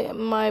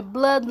my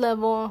blood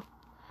level.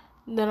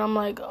 Then I'm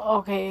like,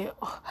 okay,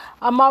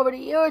 I'm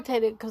already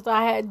irritated because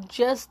I had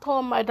just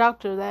told my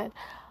doctor that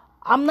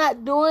I'm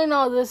not doing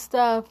all this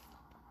stuff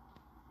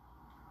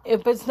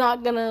if it's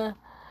not gonna,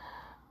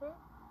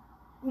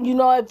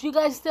 if you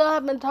guys still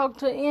haven't talked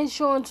to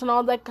insurance and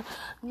all that,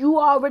 you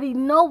already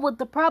know what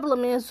the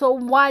problem is. So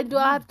why do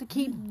I have to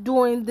keep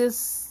doing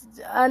this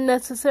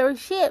unnecessary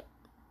shit?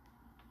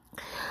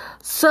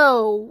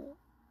 So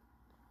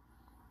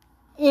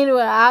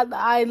anyway,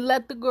 I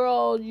let the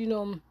girl,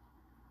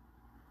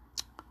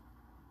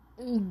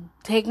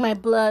 take my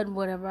blood,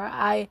 whatever.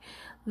 I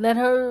let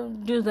her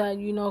do that,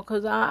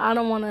 because I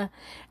don't want to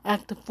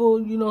act a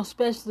fool,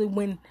 especially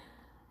when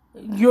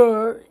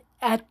you're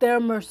at their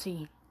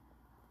mercy.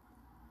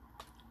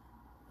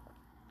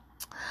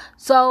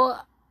 So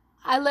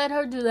I let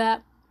her do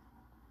that.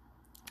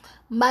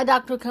 My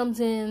doctor comes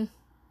in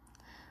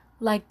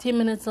like 10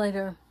 minutes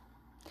later,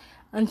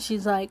 and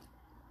she's like,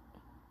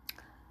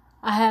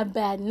 I have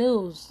bad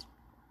news.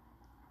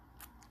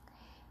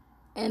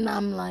 And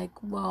I'm like,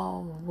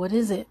 well, what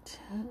is it?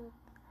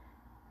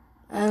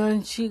 And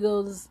then she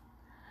goes,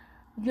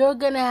 you're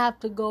going to have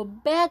to go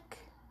back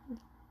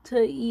to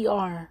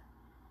ER.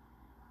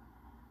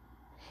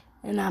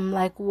 And I'm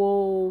like,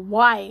 well,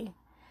 why?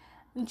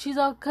 And she's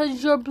like,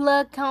 because your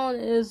blood count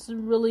is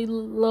really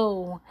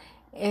low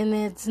and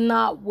it's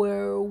not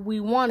where we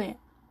want it.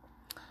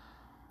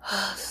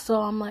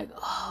 So I'm like,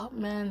 oh,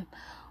 man,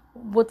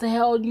 what the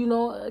hell,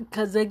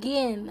 because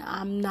again,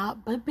 I'm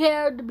not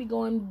prepared to be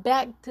going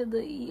back to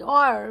the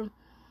ER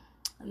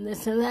and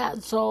this and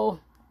that. So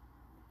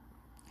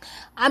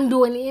I'm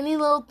doing any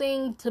little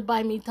thing to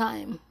buy me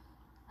time.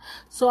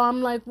 So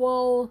I'm like,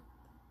 well,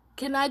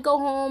 can I go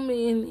home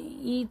and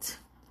eat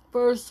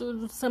first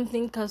or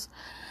something? Because,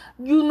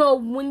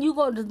 when you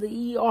go to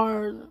the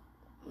ER,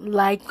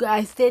 like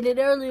I stated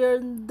earlier,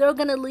 they're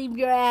going to leave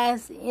your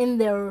ass in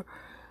there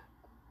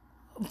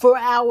for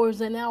hours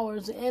and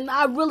hours. And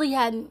I really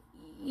hadn't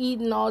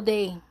eaten all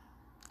day.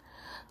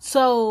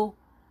 So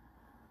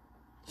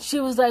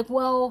she was like,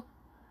 well,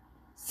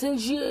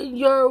 since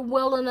you're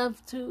well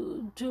enough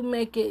to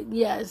make it,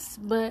 yes.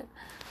 But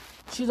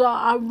she's all,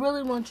 I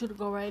really want you to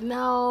go right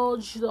now.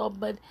 She's all,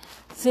 but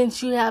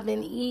since you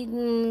haven't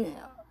eaten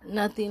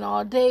nothing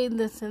all day,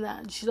 this and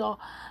that. She's all,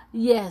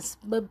 yes,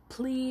 but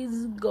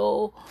please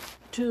go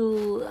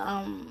to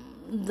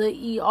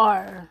the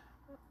ER.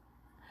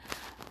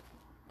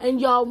 And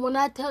y'all, when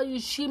I tell you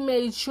she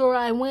made sure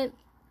I went,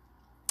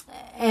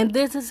 and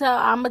this is how,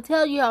 I'm going to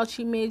tell you how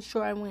she made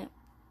sure I went.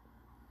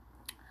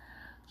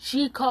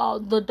 She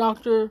called the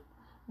doctor,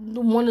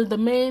 one of the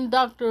main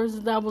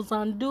doctors that was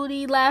on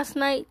duty last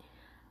night.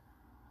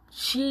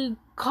 She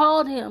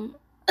called him.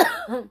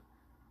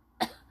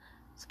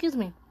 Excuse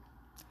me.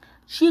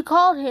 She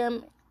called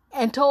him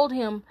and told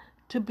him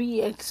to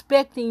be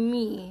expecting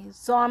me.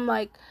 So I'm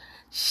like,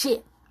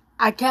 shit,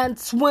 I can't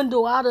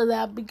swindle out of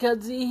that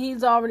because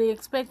he's already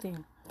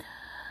expecting.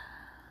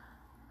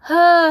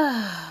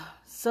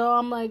 So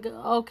I'm like,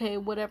 okay,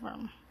 whatever.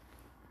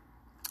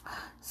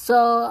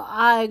 So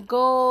I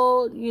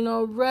go,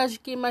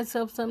 rush, get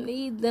myself something to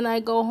eat. Then I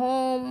go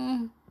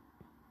home.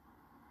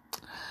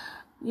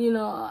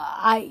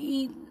 I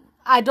eat.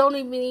 I don't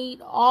even eat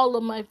all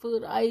of my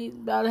food. I eat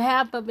about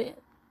half of it.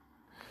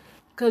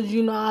 Because,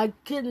 I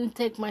couldn't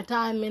take my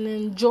time and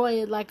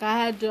enjoy it like I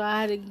had to.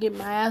 I had to get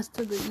my ass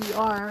to the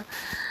ER.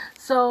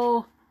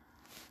 So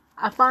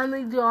I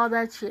finally do all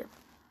that shit.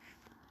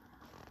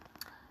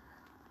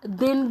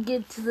 Didn't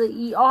get to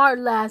the ER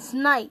last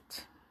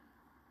night.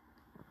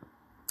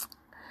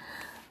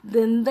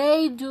 Then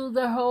they do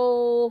the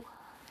whole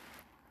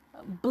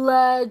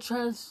blood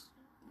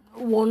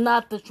well,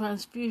 not the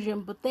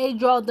transfusion, but they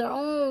draw their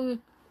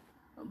own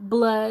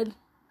blood.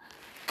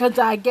 Because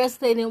I guess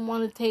they didn't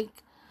want to take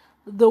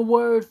the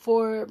word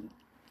for,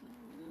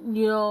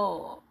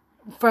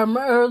 from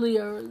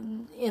earlier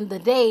in the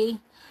day.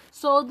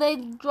 So they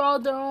draw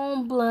their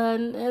own blood.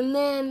 And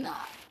then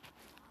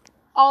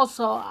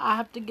also I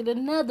have to get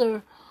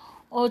another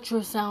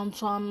ultrasound.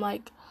 So I'm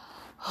like,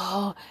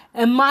 oh,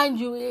 and mind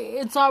you,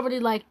 it's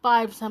already like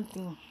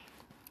 5-something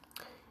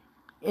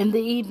in the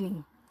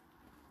evening.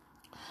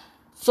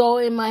 So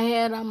in my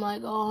head, I'm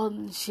like, oh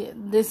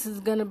shit, this is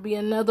going to be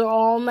another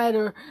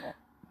all-nighter.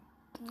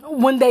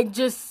 When they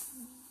just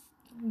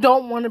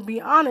don't want to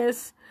be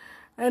honest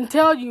and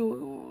tell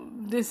you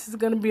this is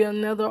going to be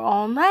another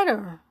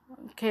all-nighter.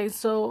 Okay,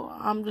 so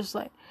I'm just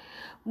like,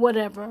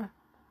 whatever.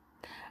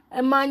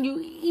 And mind you,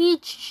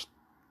 each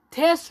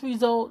test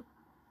result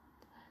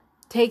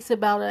takes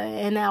about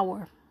an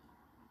hour.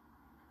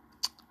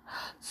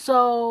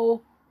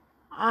 So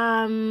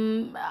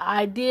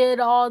I did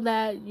all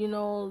that,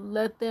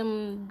 let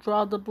them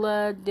draw the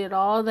blood, did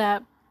all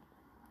that,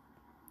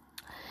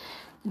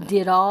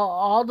 did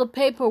all the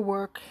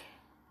paperwork.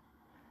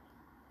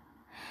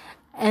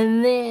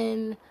 And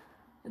then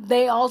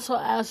they also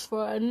asked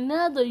for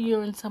another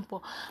urine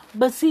sample.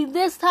 But see,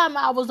 this time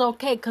I was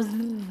okay because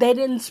they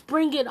didn't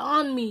spring it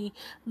on me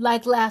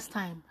like last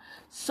time.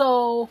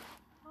 So,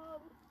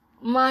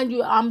 mind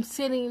you, I'm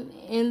sitting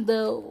in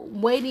the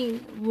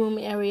waiting room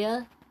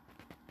area.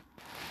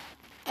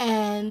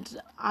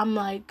 And I'm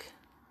like,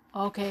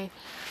 okay.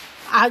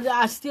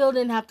 I still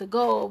didn't have to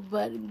go.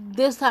 But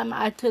this time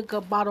I took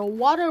a bottle of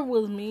water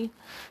with me.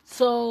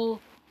 So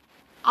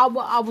I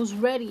was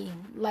ready,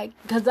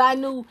 because I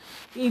knew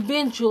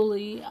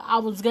eventually I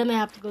was going to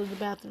have to go to the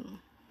bathroom.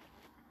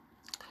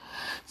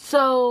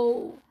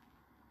 So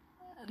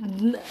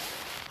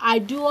I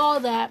do all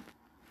that,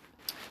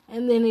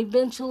 and then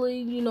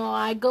eventually,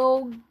 I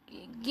go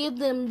give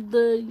them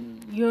the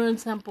urine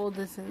sample,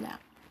 this and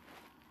that.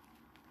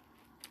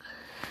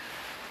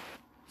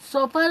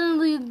 So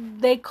finally,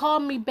 they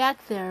called me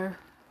back there.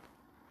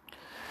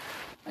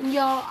 And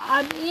y'all,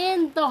 I'm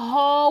in the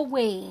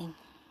hallway.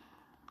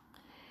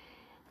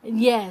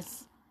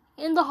 Yes,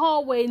 in the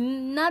hallway,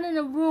 not in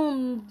a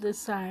room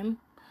this time.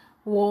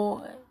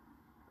 Well,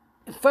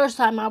 first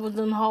time I was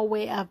in the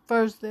hallway at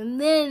first,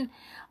 and then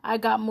I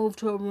got moved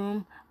to a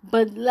room.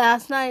 But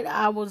last night,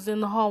 I was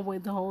in the hallway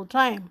the whole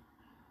time.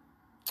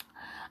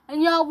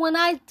 And y'all, when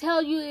I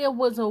tell you it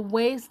was a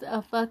waste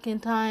of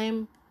fucking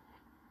time,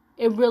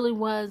 it really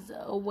was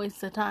a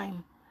waste of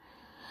time.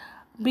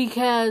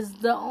 Because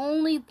the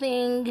only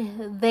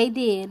thing they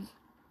did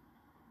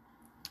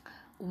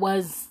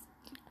was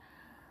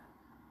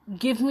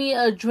give me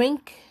a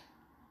drink,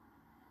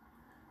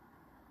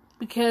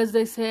 because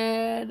they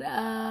said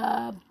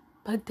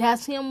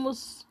potassium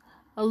was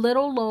a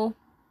little low.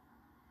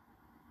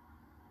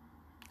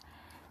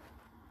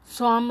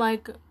 So I'm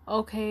like,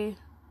 okay,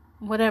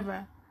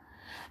 whatever.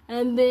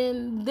 And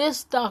then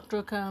this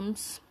doctor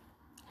comes,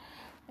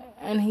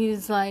 and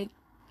he's like,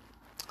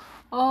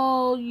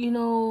 oh,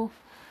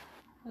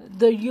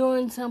 the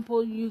urine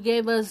sample you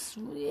gave us,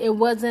 it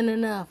wasn't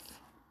enough.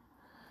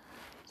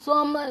 So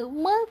I'm like,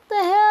 what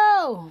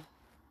the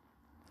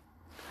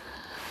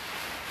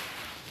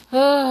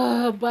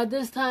hell? By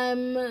this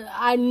time,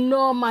 I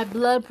know my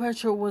blood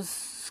pressure was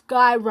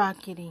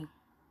skyrocketing.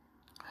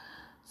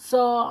 So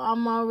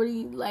I'm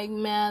already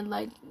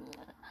mad,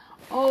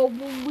 oh,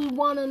 we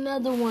want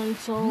another one.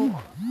 So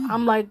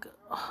I'm like,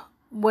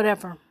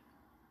 whatever.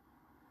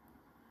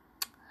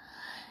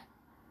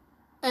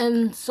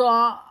 And so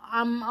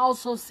I'm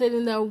also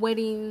sitting there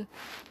waiting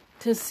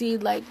to see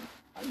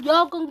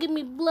Y'all gonna give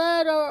me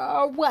blood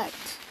or what?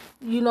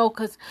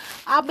 Because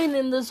I've been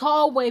in this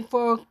hallway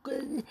for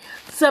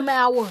some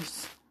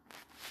hours.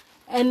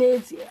 And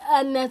it's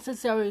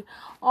unnecessary.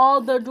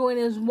 All they're doing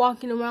is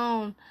walking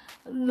around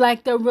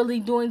like they're really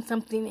doing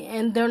something,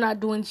 and they're not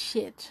doing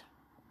shit.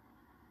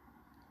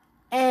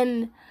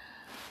 And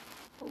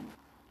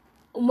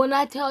when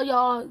I tell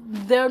y'all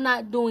they're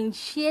not doing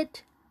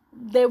shit,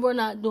 they were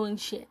not doing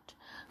shit.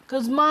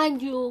 Because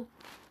mind you,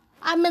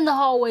 I'm in the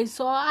hallway,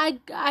 so I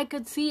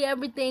could see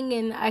everything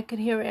and I could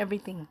hear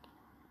everything.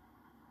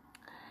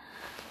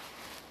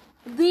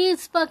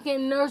 These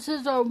fucking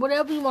nurses, or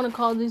whatever you want to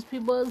call these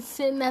people,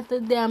 sitting at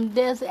the damn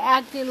desk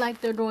acting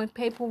like they're doing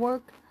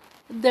paperwork.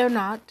 They're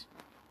not.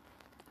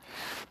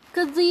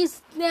 Because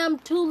these damn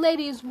two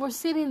ladies were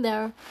sitting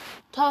there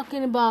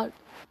talking about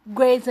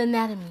Grey's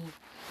Anatomy.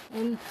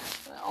 And,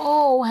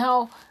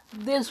 how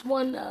this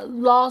one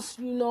lost,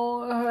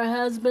 her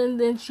husband,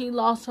 then she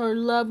lost her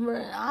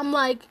lover. I'm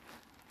like,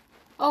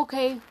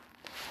 okay.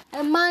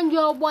 And mind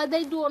y'all, while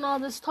they doing all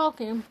this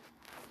talking,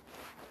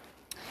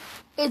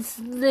 it's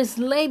this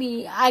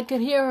lady, I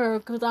could hear her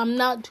because I'm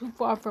not too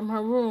far from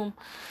her room.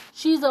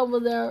 She's over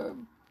there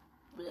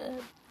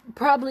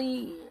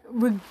probably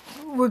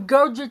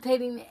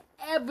regurgitating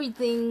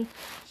everything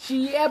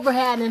she ever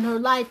had in her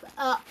life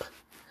up.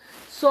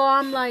 So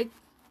I'm like,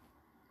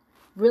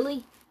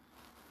 really?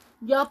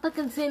 Y'all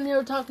fucking sitting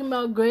here talking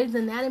about Grey's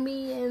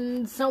Anatomy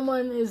and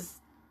someone is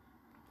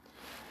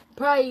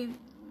probably,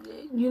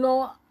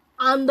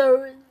 on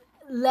their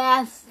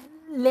last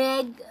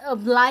leg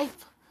of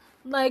life?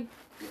 Like,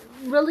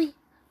 really?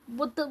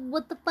 What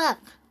the fuck?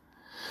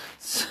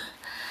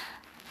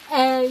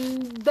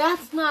 And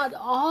that's not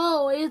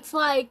all. It's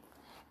like,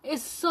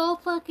 it's so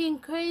fucking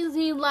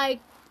crazy. Like,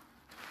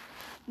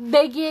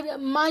 they get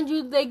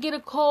a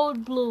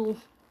cold blue.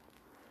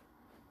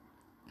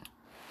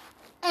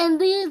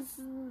 And these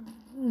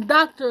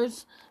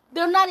doctors,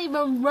 they're not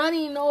even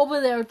running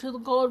over there to the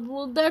cold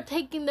blue. They're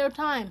taking their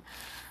time.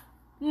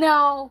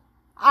 Now,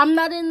 I'm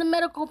not in the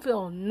medical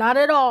field. Not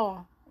at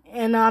all.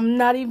 And I'm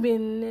not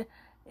even,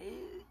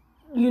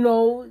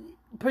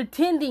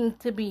 pretending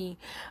to be.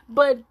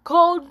 But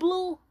cold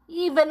blue,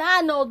 even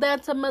I know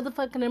that's a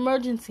motherfucking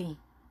emergency.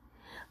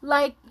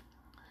 Like,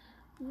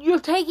 you're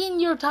taking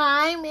your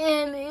time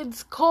and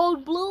it's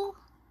cold blue?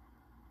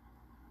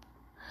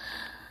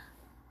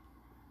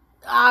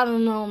 I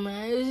don't know,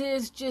 man.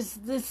 It's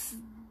just this.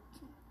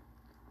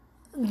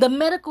 The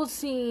medical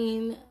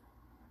scene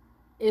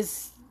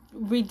is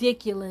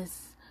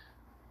ridiculous.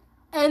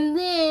 And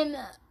then,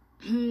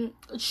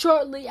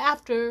 shortly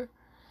after,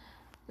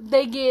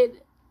 they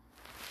get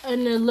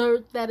an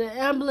alert that an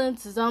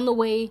ambulance is on the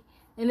way,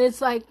 and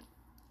it's like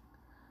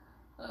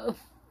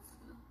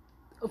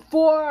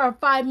 4 or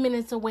 5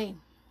 minutes away.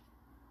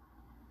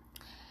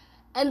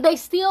 And they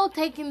still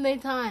taking their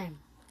time.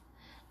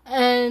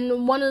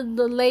 And one of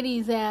the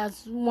ladies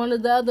asked, one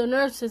of the other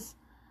nurses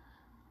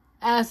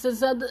asked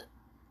this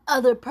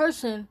other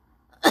person,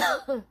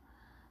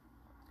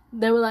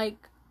 they were like,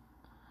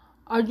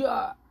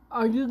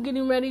 are you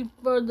getting ready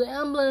for the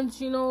ambulance?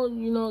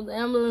 The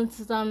ambulance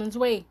is on its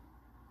way.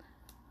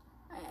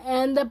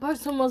 And the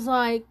person was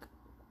like,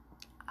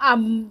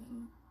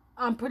 I'm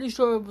pretty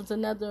sure it was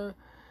another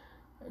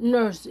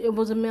nurse. It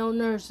was a male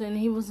nurse. And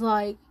he was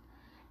like,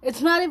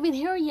 it's not even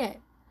here yet.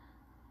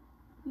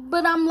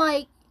 But I'm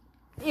like,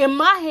 in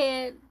my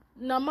head,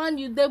 now mind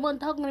you, they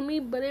weren't talking to me,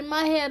 but in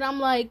my head, I'm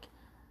like,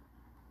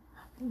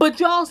 but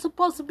y'all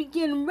supposed to be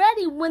getting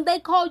ready. When they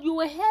call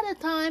you ahead of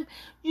time,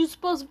 you're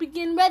supposed to be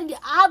getting ready.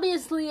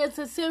 Obviously, it's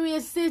a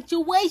serious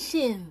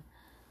situation.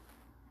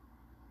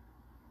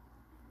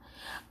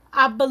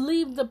 I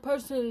believe the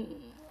person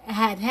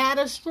had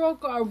a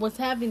stroke or was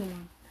having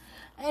one.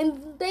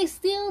 And they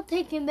still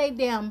taking their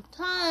damn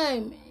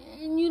time.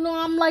 And,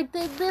 I'm like,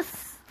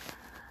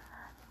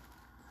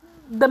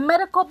 the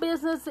medical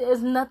business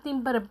is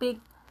nothing but a big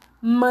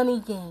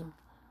money game.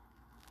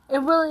 It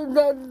really,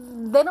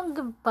 they don't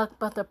give a fuck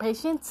about their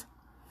patients.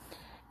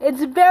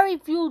 It's very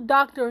few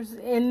doctors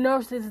and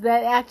nurses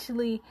that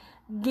actually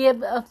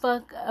give a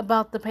fuck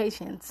about the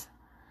patients.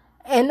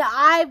 And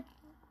I've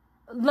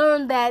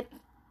learned that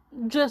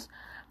just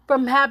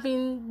from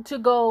having to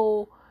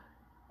go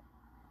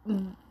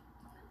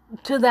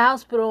to the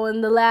hospital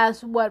in the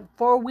last,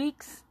 4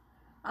 weeks?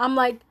 I'm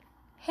like,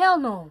 hell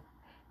no.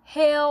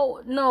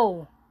 Hell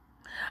no.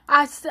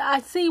 I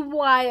see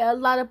why a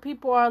lot of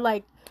people are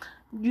like,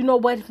 you know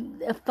what,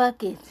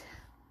 fuck it.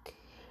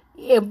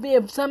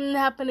 If something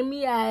happened to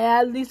me,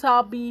 at least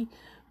I'll be,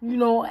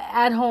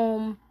 at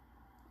home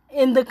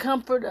in the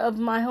comfort of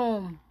my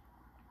home.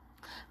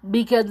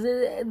 Because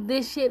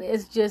this shit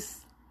is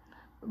just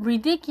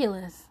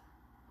ridiculous.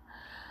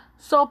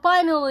 So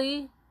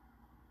finally,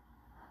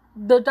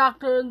 the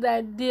doctor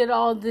that did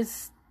all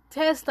this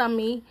test on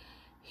me,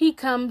 he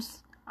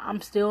comes,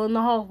 I'm still in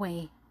the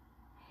hallway.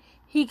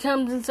 He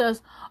comes and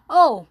says,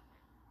 oh,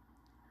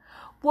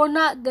 we're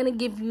not going to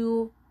give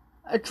you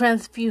a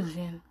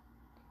transfusion.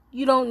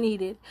 You don't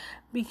need it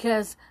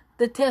because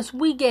the test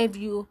we gave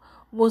you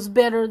was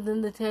better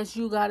than the test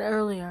you got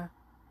earlier.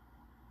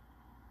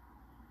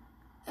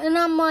 And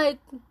I'm like,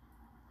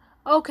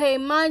 okay,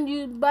 mind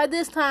you, by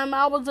this time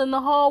I was in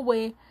the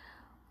hallway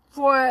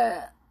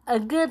for a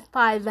good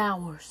 5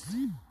 hours.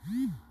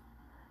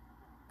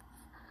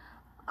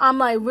 I'm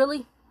like,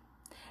 really?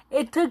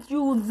 It took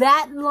you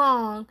that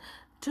long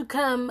to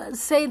come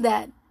say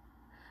that?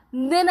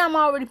 Then I'm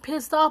already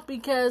pissed off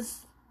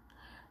because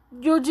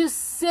you're just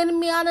sending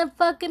me on a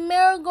fucking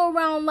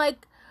merry-go-round.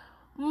 Like,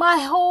 my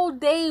whole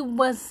day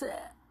was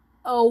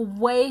a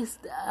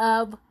waste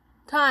of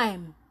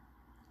time.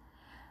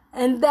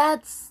 And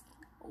that's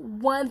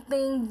one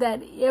thing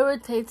that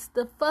irritates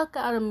the fuck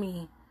out of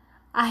me.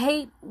 I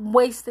hate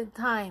wasted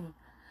time.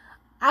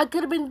 I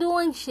could have been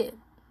doing shit.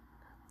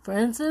 For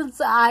instance,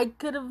 I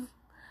could have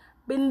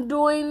been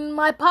doing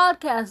my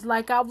podcast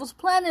like I was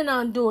planning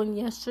on doing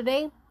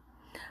yesterday.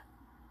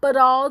 But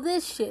all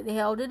this shit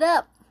held it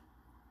up.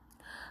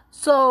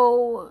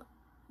 So,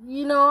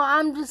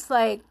 I'm just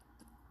like,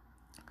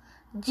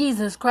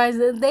 Jesus Christ,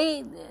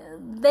 they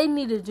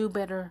need to do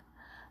better.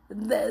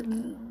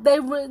 They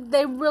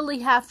really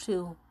have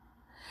to.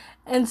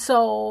 And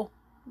so,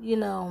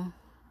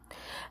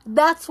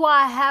 that's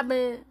why I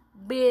haven't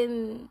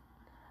been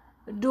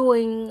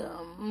doing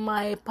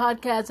my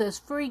podcast as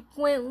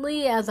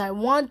frequently as I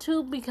want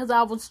to, because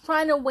I was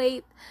trying to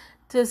wait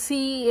to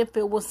see if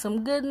it was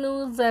some good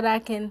news that I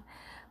can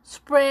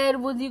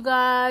spread with you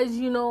guys,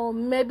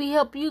 maybe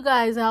help you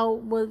guys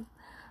out with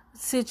the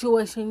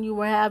situation you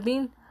were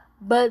having.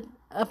 But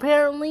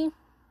apparently,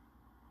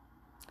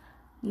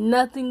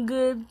 nothing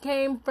good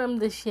came from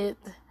the shit.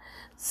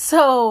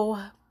 So,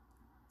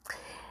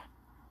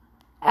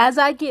 as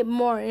I get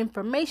more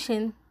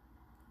information,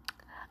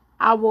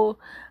 I will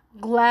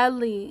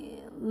gladly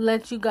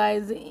let you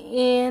guys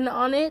in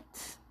on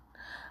it.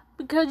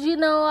 Because,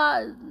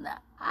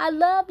 I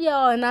love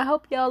y'all and I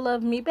hope y'all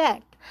love me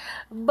back.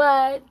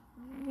 But,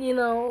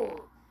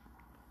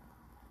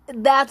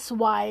 that's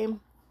why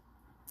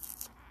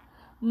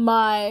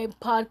my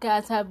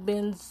podcasts have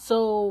been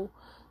so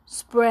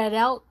spread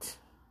out.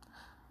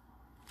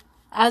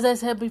 As I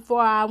said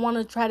before, I want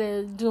to try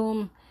to do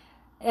them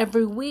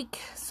every week.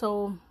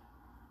 So,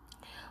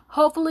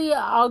 hopefully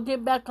I'll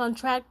get back on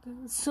track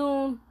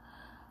soon.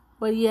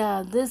 But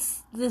yeah,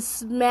 this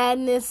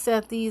madness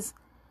at these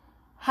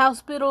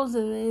hospitals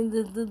and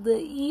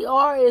the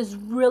ER is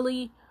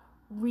really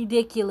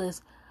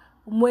ridiculous.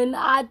 When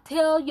I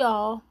tell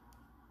y'all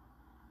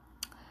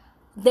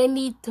they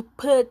need to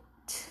put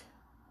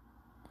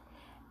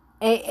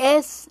a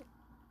S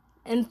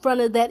in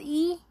front of that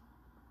E,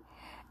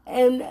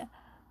 and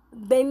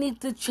they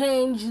need to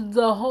change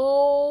the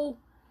whole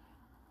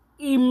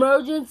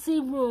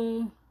emergency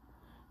room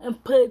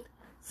and put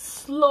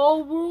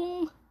slow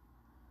room,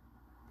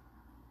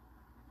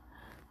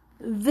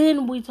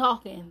 then we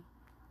talking.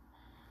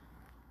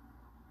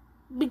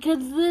 Because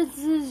this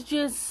is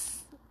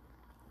just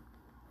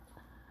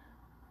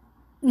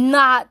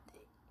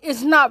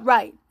it's not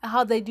right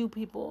how they do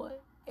people.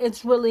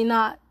 It's really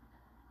not.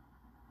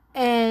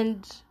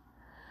 And,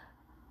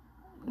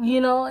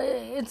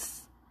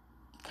 it's,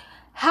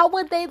 how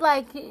would they,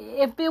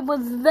 if it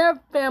was their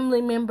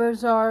family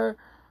members or,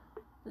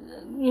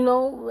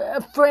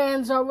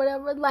 friends or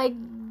whatever,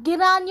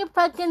 get on your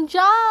fucking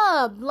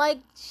job.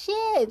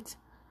 Shit.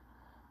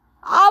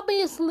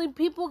 Obviously,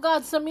 people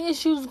got some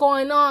issues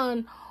going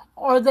on,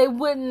 or they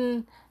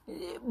wouldn't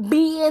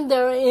be in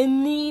there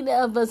in need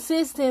of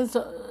assistance.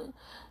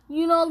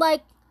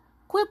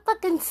 Quit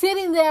fucking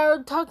sitting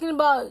there talking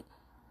about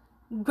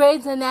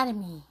Grey's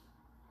Anatomy.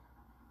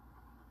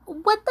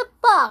 What the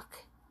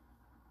fuck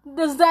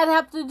does that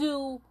have to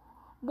do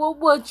with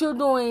what you're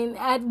doing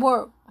at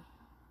work?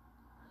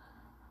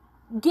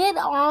 Get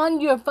on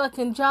your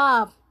fucking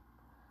job.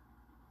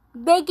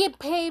 They get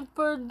paid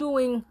for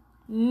doing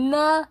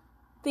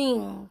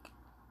nothing.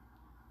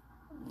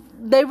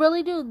 They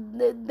really do.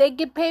 They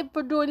get paid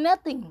for doing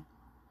nothing.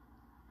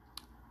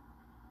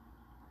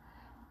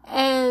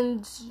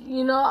 And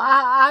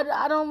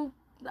I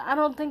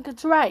don't think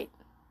it's right.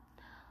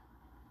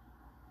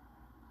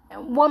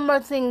 And one more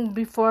thing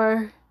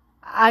before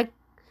I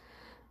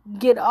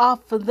get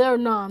off of their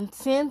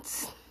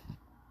nonsense.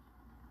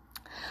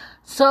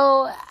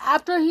 So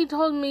after he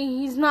told me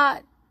he's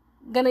not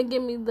gonna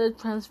give me the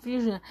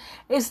transfusion,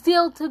 it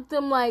still took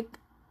them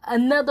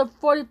another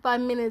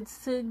 45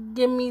 minutes to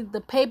give me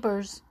the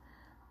papers,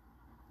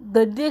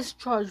 the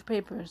discharge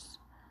papers.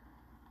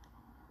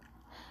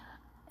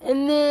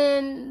 And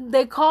then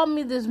they called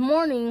me this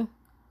morning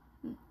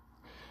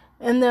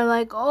and they're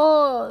like,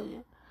 oh,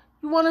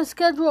 you want to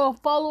schedule a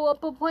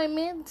follow-up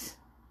appointment?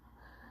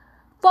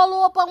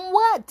 Follow up on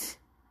what?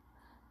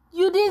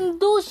 You didn't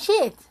do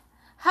shit.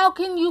 How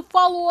can you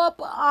follow up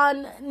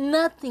on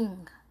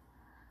nothing?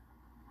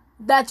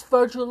 That's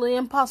virtually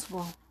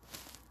impossible.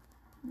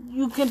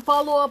 You can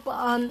follow up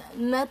on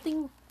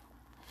nothing.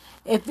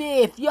 If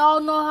y'all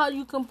know how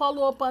you can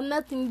follow up on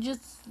nothing,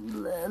 just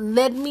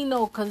let me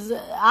know, because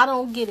I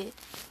don't get it.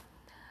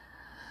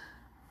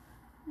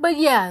 But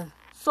yeah,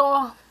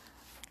 so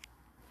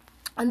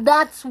And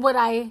that's what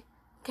I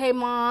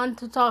came on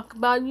to talk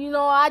about.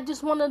 I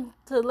just wanted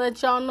to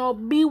let y'all know,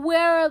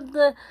 beware of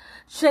the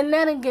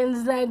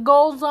shenanigans that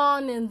goes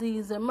on in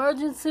these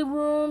emergency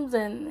rooms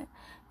and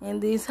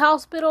in these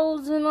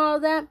hospitals and all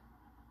that.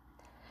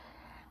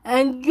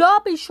 And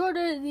y'all be sure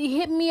to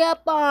hit me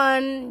up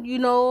on,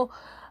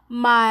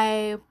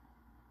 my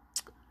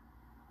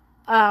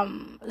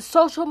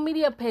social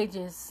media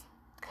pages.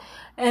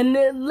 And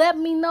let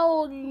me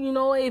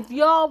know, if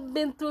y'all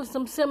been through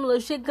some similar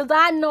shit. Because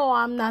I know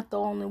I'm not the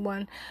only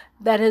one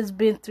that has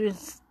been through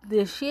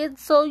this shit.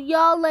 So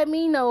y'all let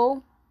me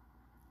know.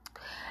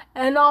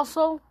 And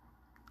also,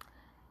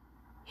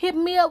 hit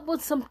me up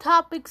with some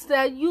topics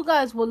that you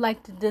guys would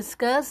like to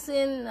discuss.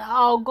 And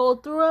I'll go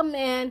through them.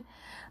 And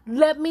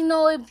let me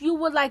know if you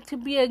would like to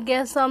be a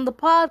guest on the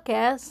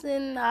podcast.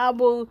 And I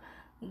will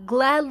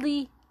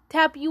gladly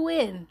tap you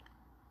in.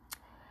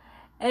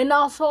 And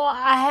also,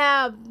 I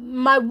have,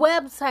 my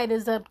website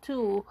is up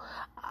too.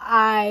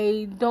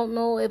 I don't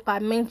know if I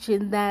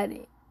mentioned that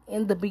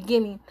in the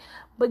beginning.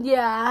 But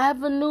yeah, I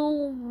have a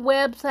new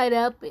website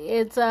up.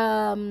 It's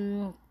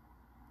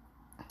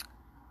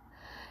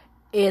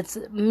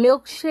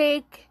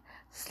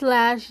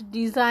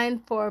milkshake/design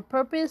for a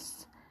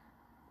purpose.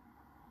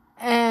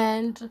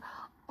 And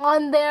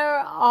on there,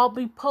 I'll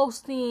be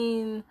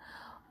posting,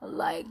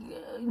 like,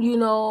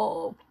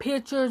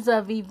 pictures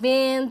of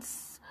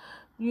events,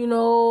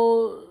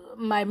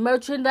 my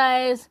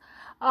merchandise.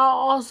 I'll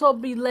also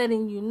be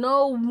letting you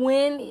know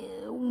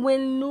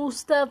when new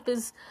stuff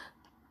is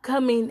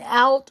coming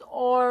out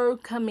or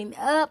coming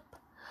up.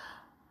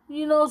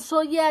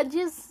 So yeah,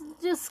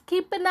 just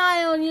keep an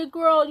eye on your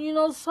girl,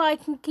 so I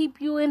can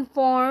keep you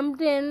informed.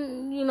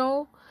 And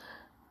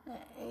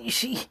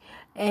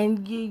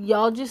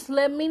y'all just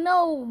let me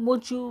know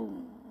what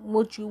you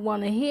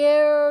want to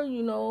hear,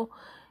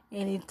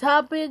 any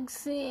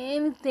topics,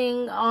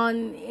 anything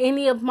on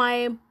any of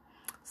my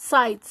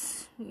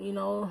sites.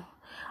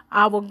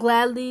 I will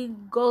gladly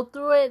go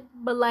through it.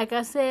 But like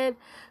I said,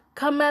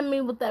 come at me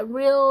with that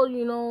real,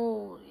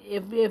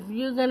 if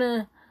you're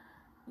gonna,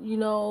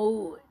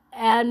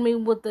 add me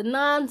with the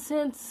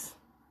nonsense,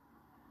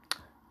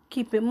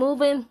 keep it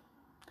moving.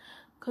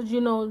 Because,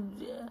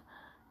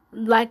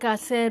 like I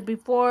said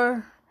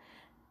before,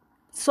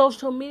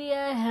 social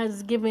media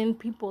has given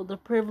people the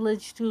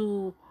privilege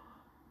to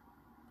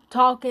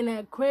talking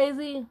that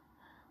crazy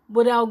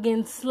without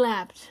getting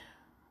slapped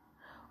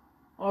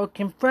or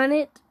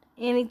confronted,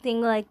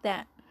 anything like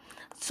that.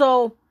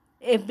 So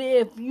if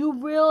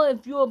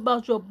you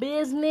about your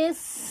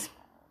business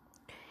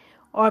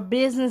or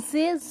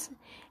businesses,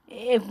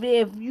 if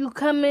you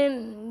come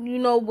in,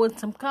 with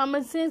some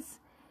common sense,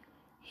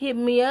 hit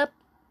me up.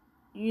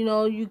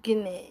 You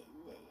can,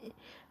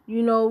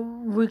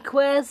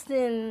 request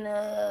and,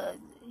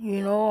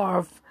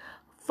 or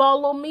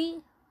follow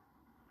me.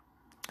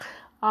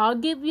 I'll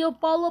give you a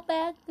follow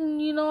back, and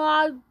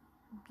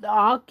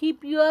I'll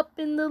keep you up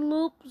in the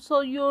loop so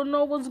you'll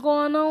know what's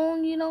going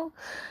on,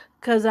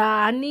 because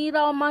I need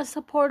all my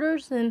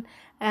supporters, and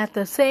at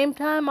the same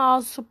time,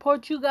 I'll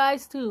support you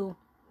guys too.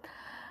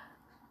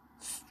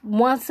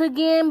 Once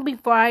again,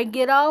 before I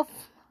get off,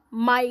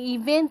 my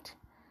event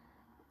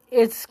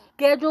is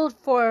scheduled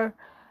for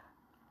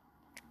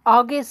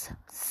August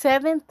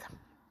 7th.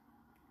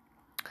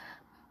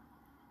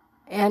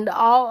 And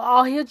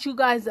I'll hit you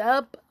guys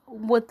up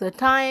with the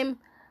time,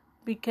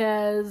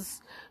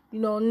 because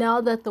now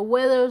that the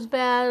weather is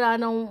bad, I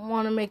don't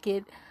want to make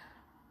it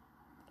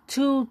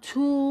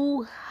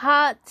too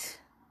hot.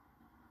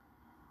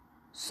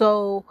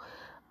 So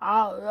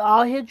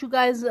I'll hit you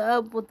guys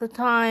up with the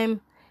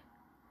time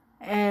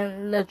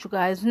and let you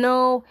guys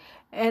know.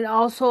 And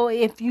also,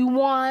 if you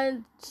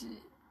want,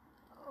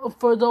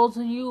 for those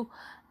of you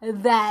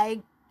that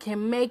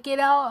can make it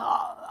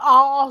out,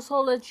 I'll also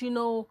let you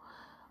know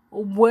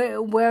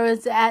where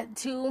it's at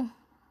too,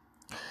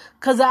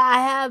 because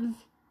I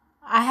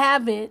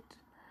have it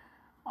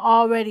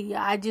already.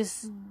 I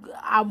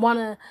want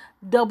to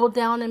double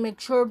down and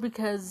make sure,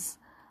 because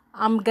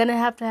I'm gonna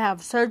have to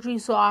have surgery,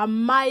 so I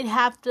might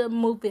have to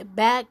move it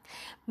back,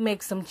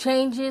 make some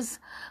changes.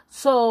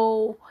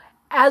 So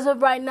as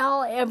of right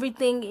now,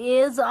 everything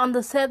is on the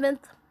 7th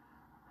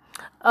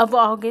of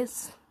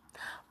August,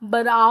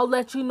 but I'll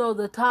let you know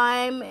the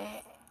time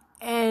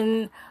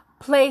and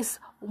place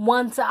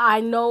once I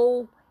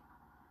know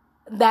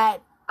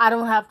that I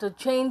don't have to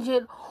change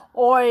it,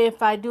 or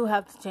if I do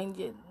have to change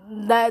it.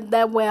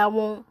 That way I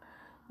won't,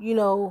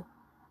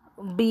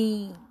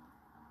 be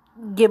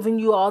giving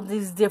you all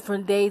these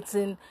different dates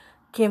and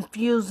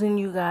confusing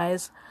you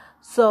guys.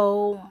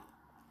 So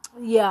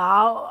yeah,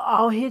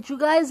 I'll hit you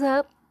guys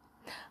up.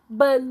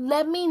 But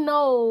let me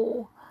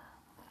know,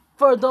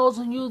 for those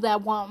of you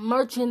that want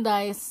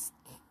merchandise,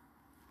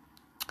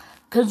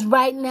 because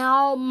right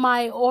now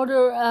my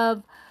order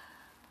of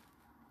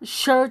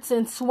shirts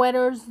and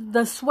sweaters,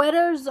 the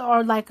sweaters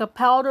are like a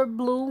powder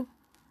blue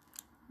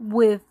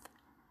with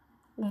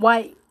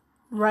white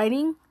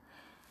writing,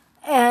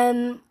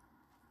 and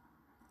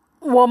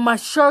Well, my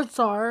shirts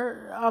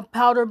are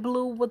powder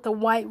blue with the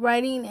white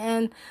writing,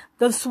 and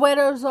the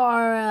sweaters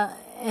are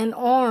an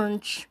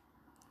orange,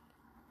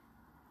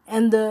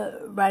 and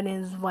the writing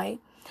is white.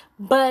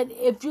 But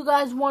if you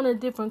guys want a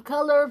different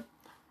color,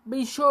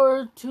 be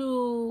sure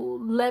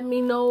to let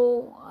me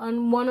know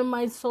on one of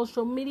my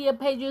social media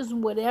pages,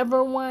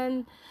 whatever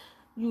one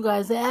you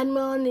guys add me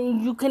on,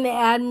 and you can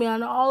add me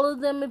on all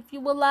of them if you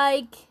would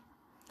like.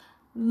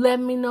 Let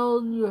me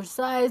know your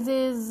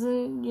sizes,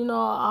 and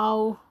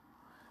I'll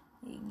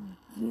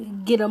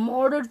get them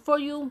ordered for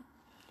you.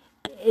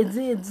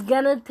 It's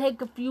gonna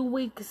take a few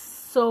weeks,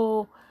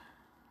 so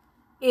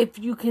if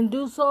you can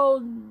do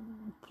so,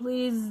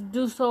 please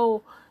do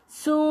so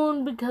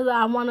soon, because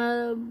I want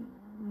to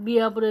be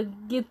able to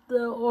get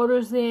the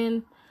orders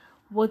in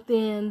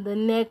within the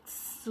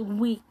next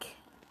week,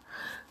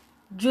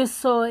 just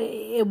so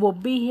it will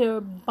be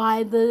here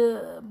by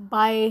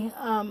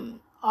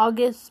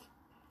August.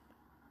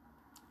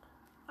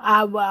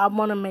 I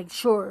want to make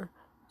sure.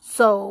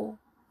 So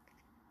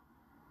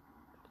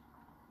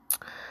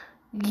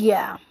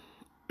yeah.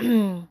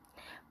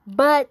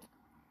 But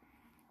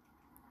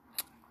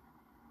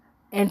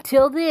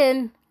until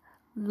then,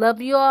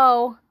 love you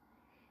all.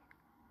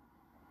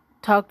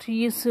 Talk to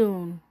you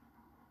soon.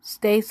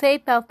 Stay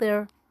safe out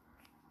there.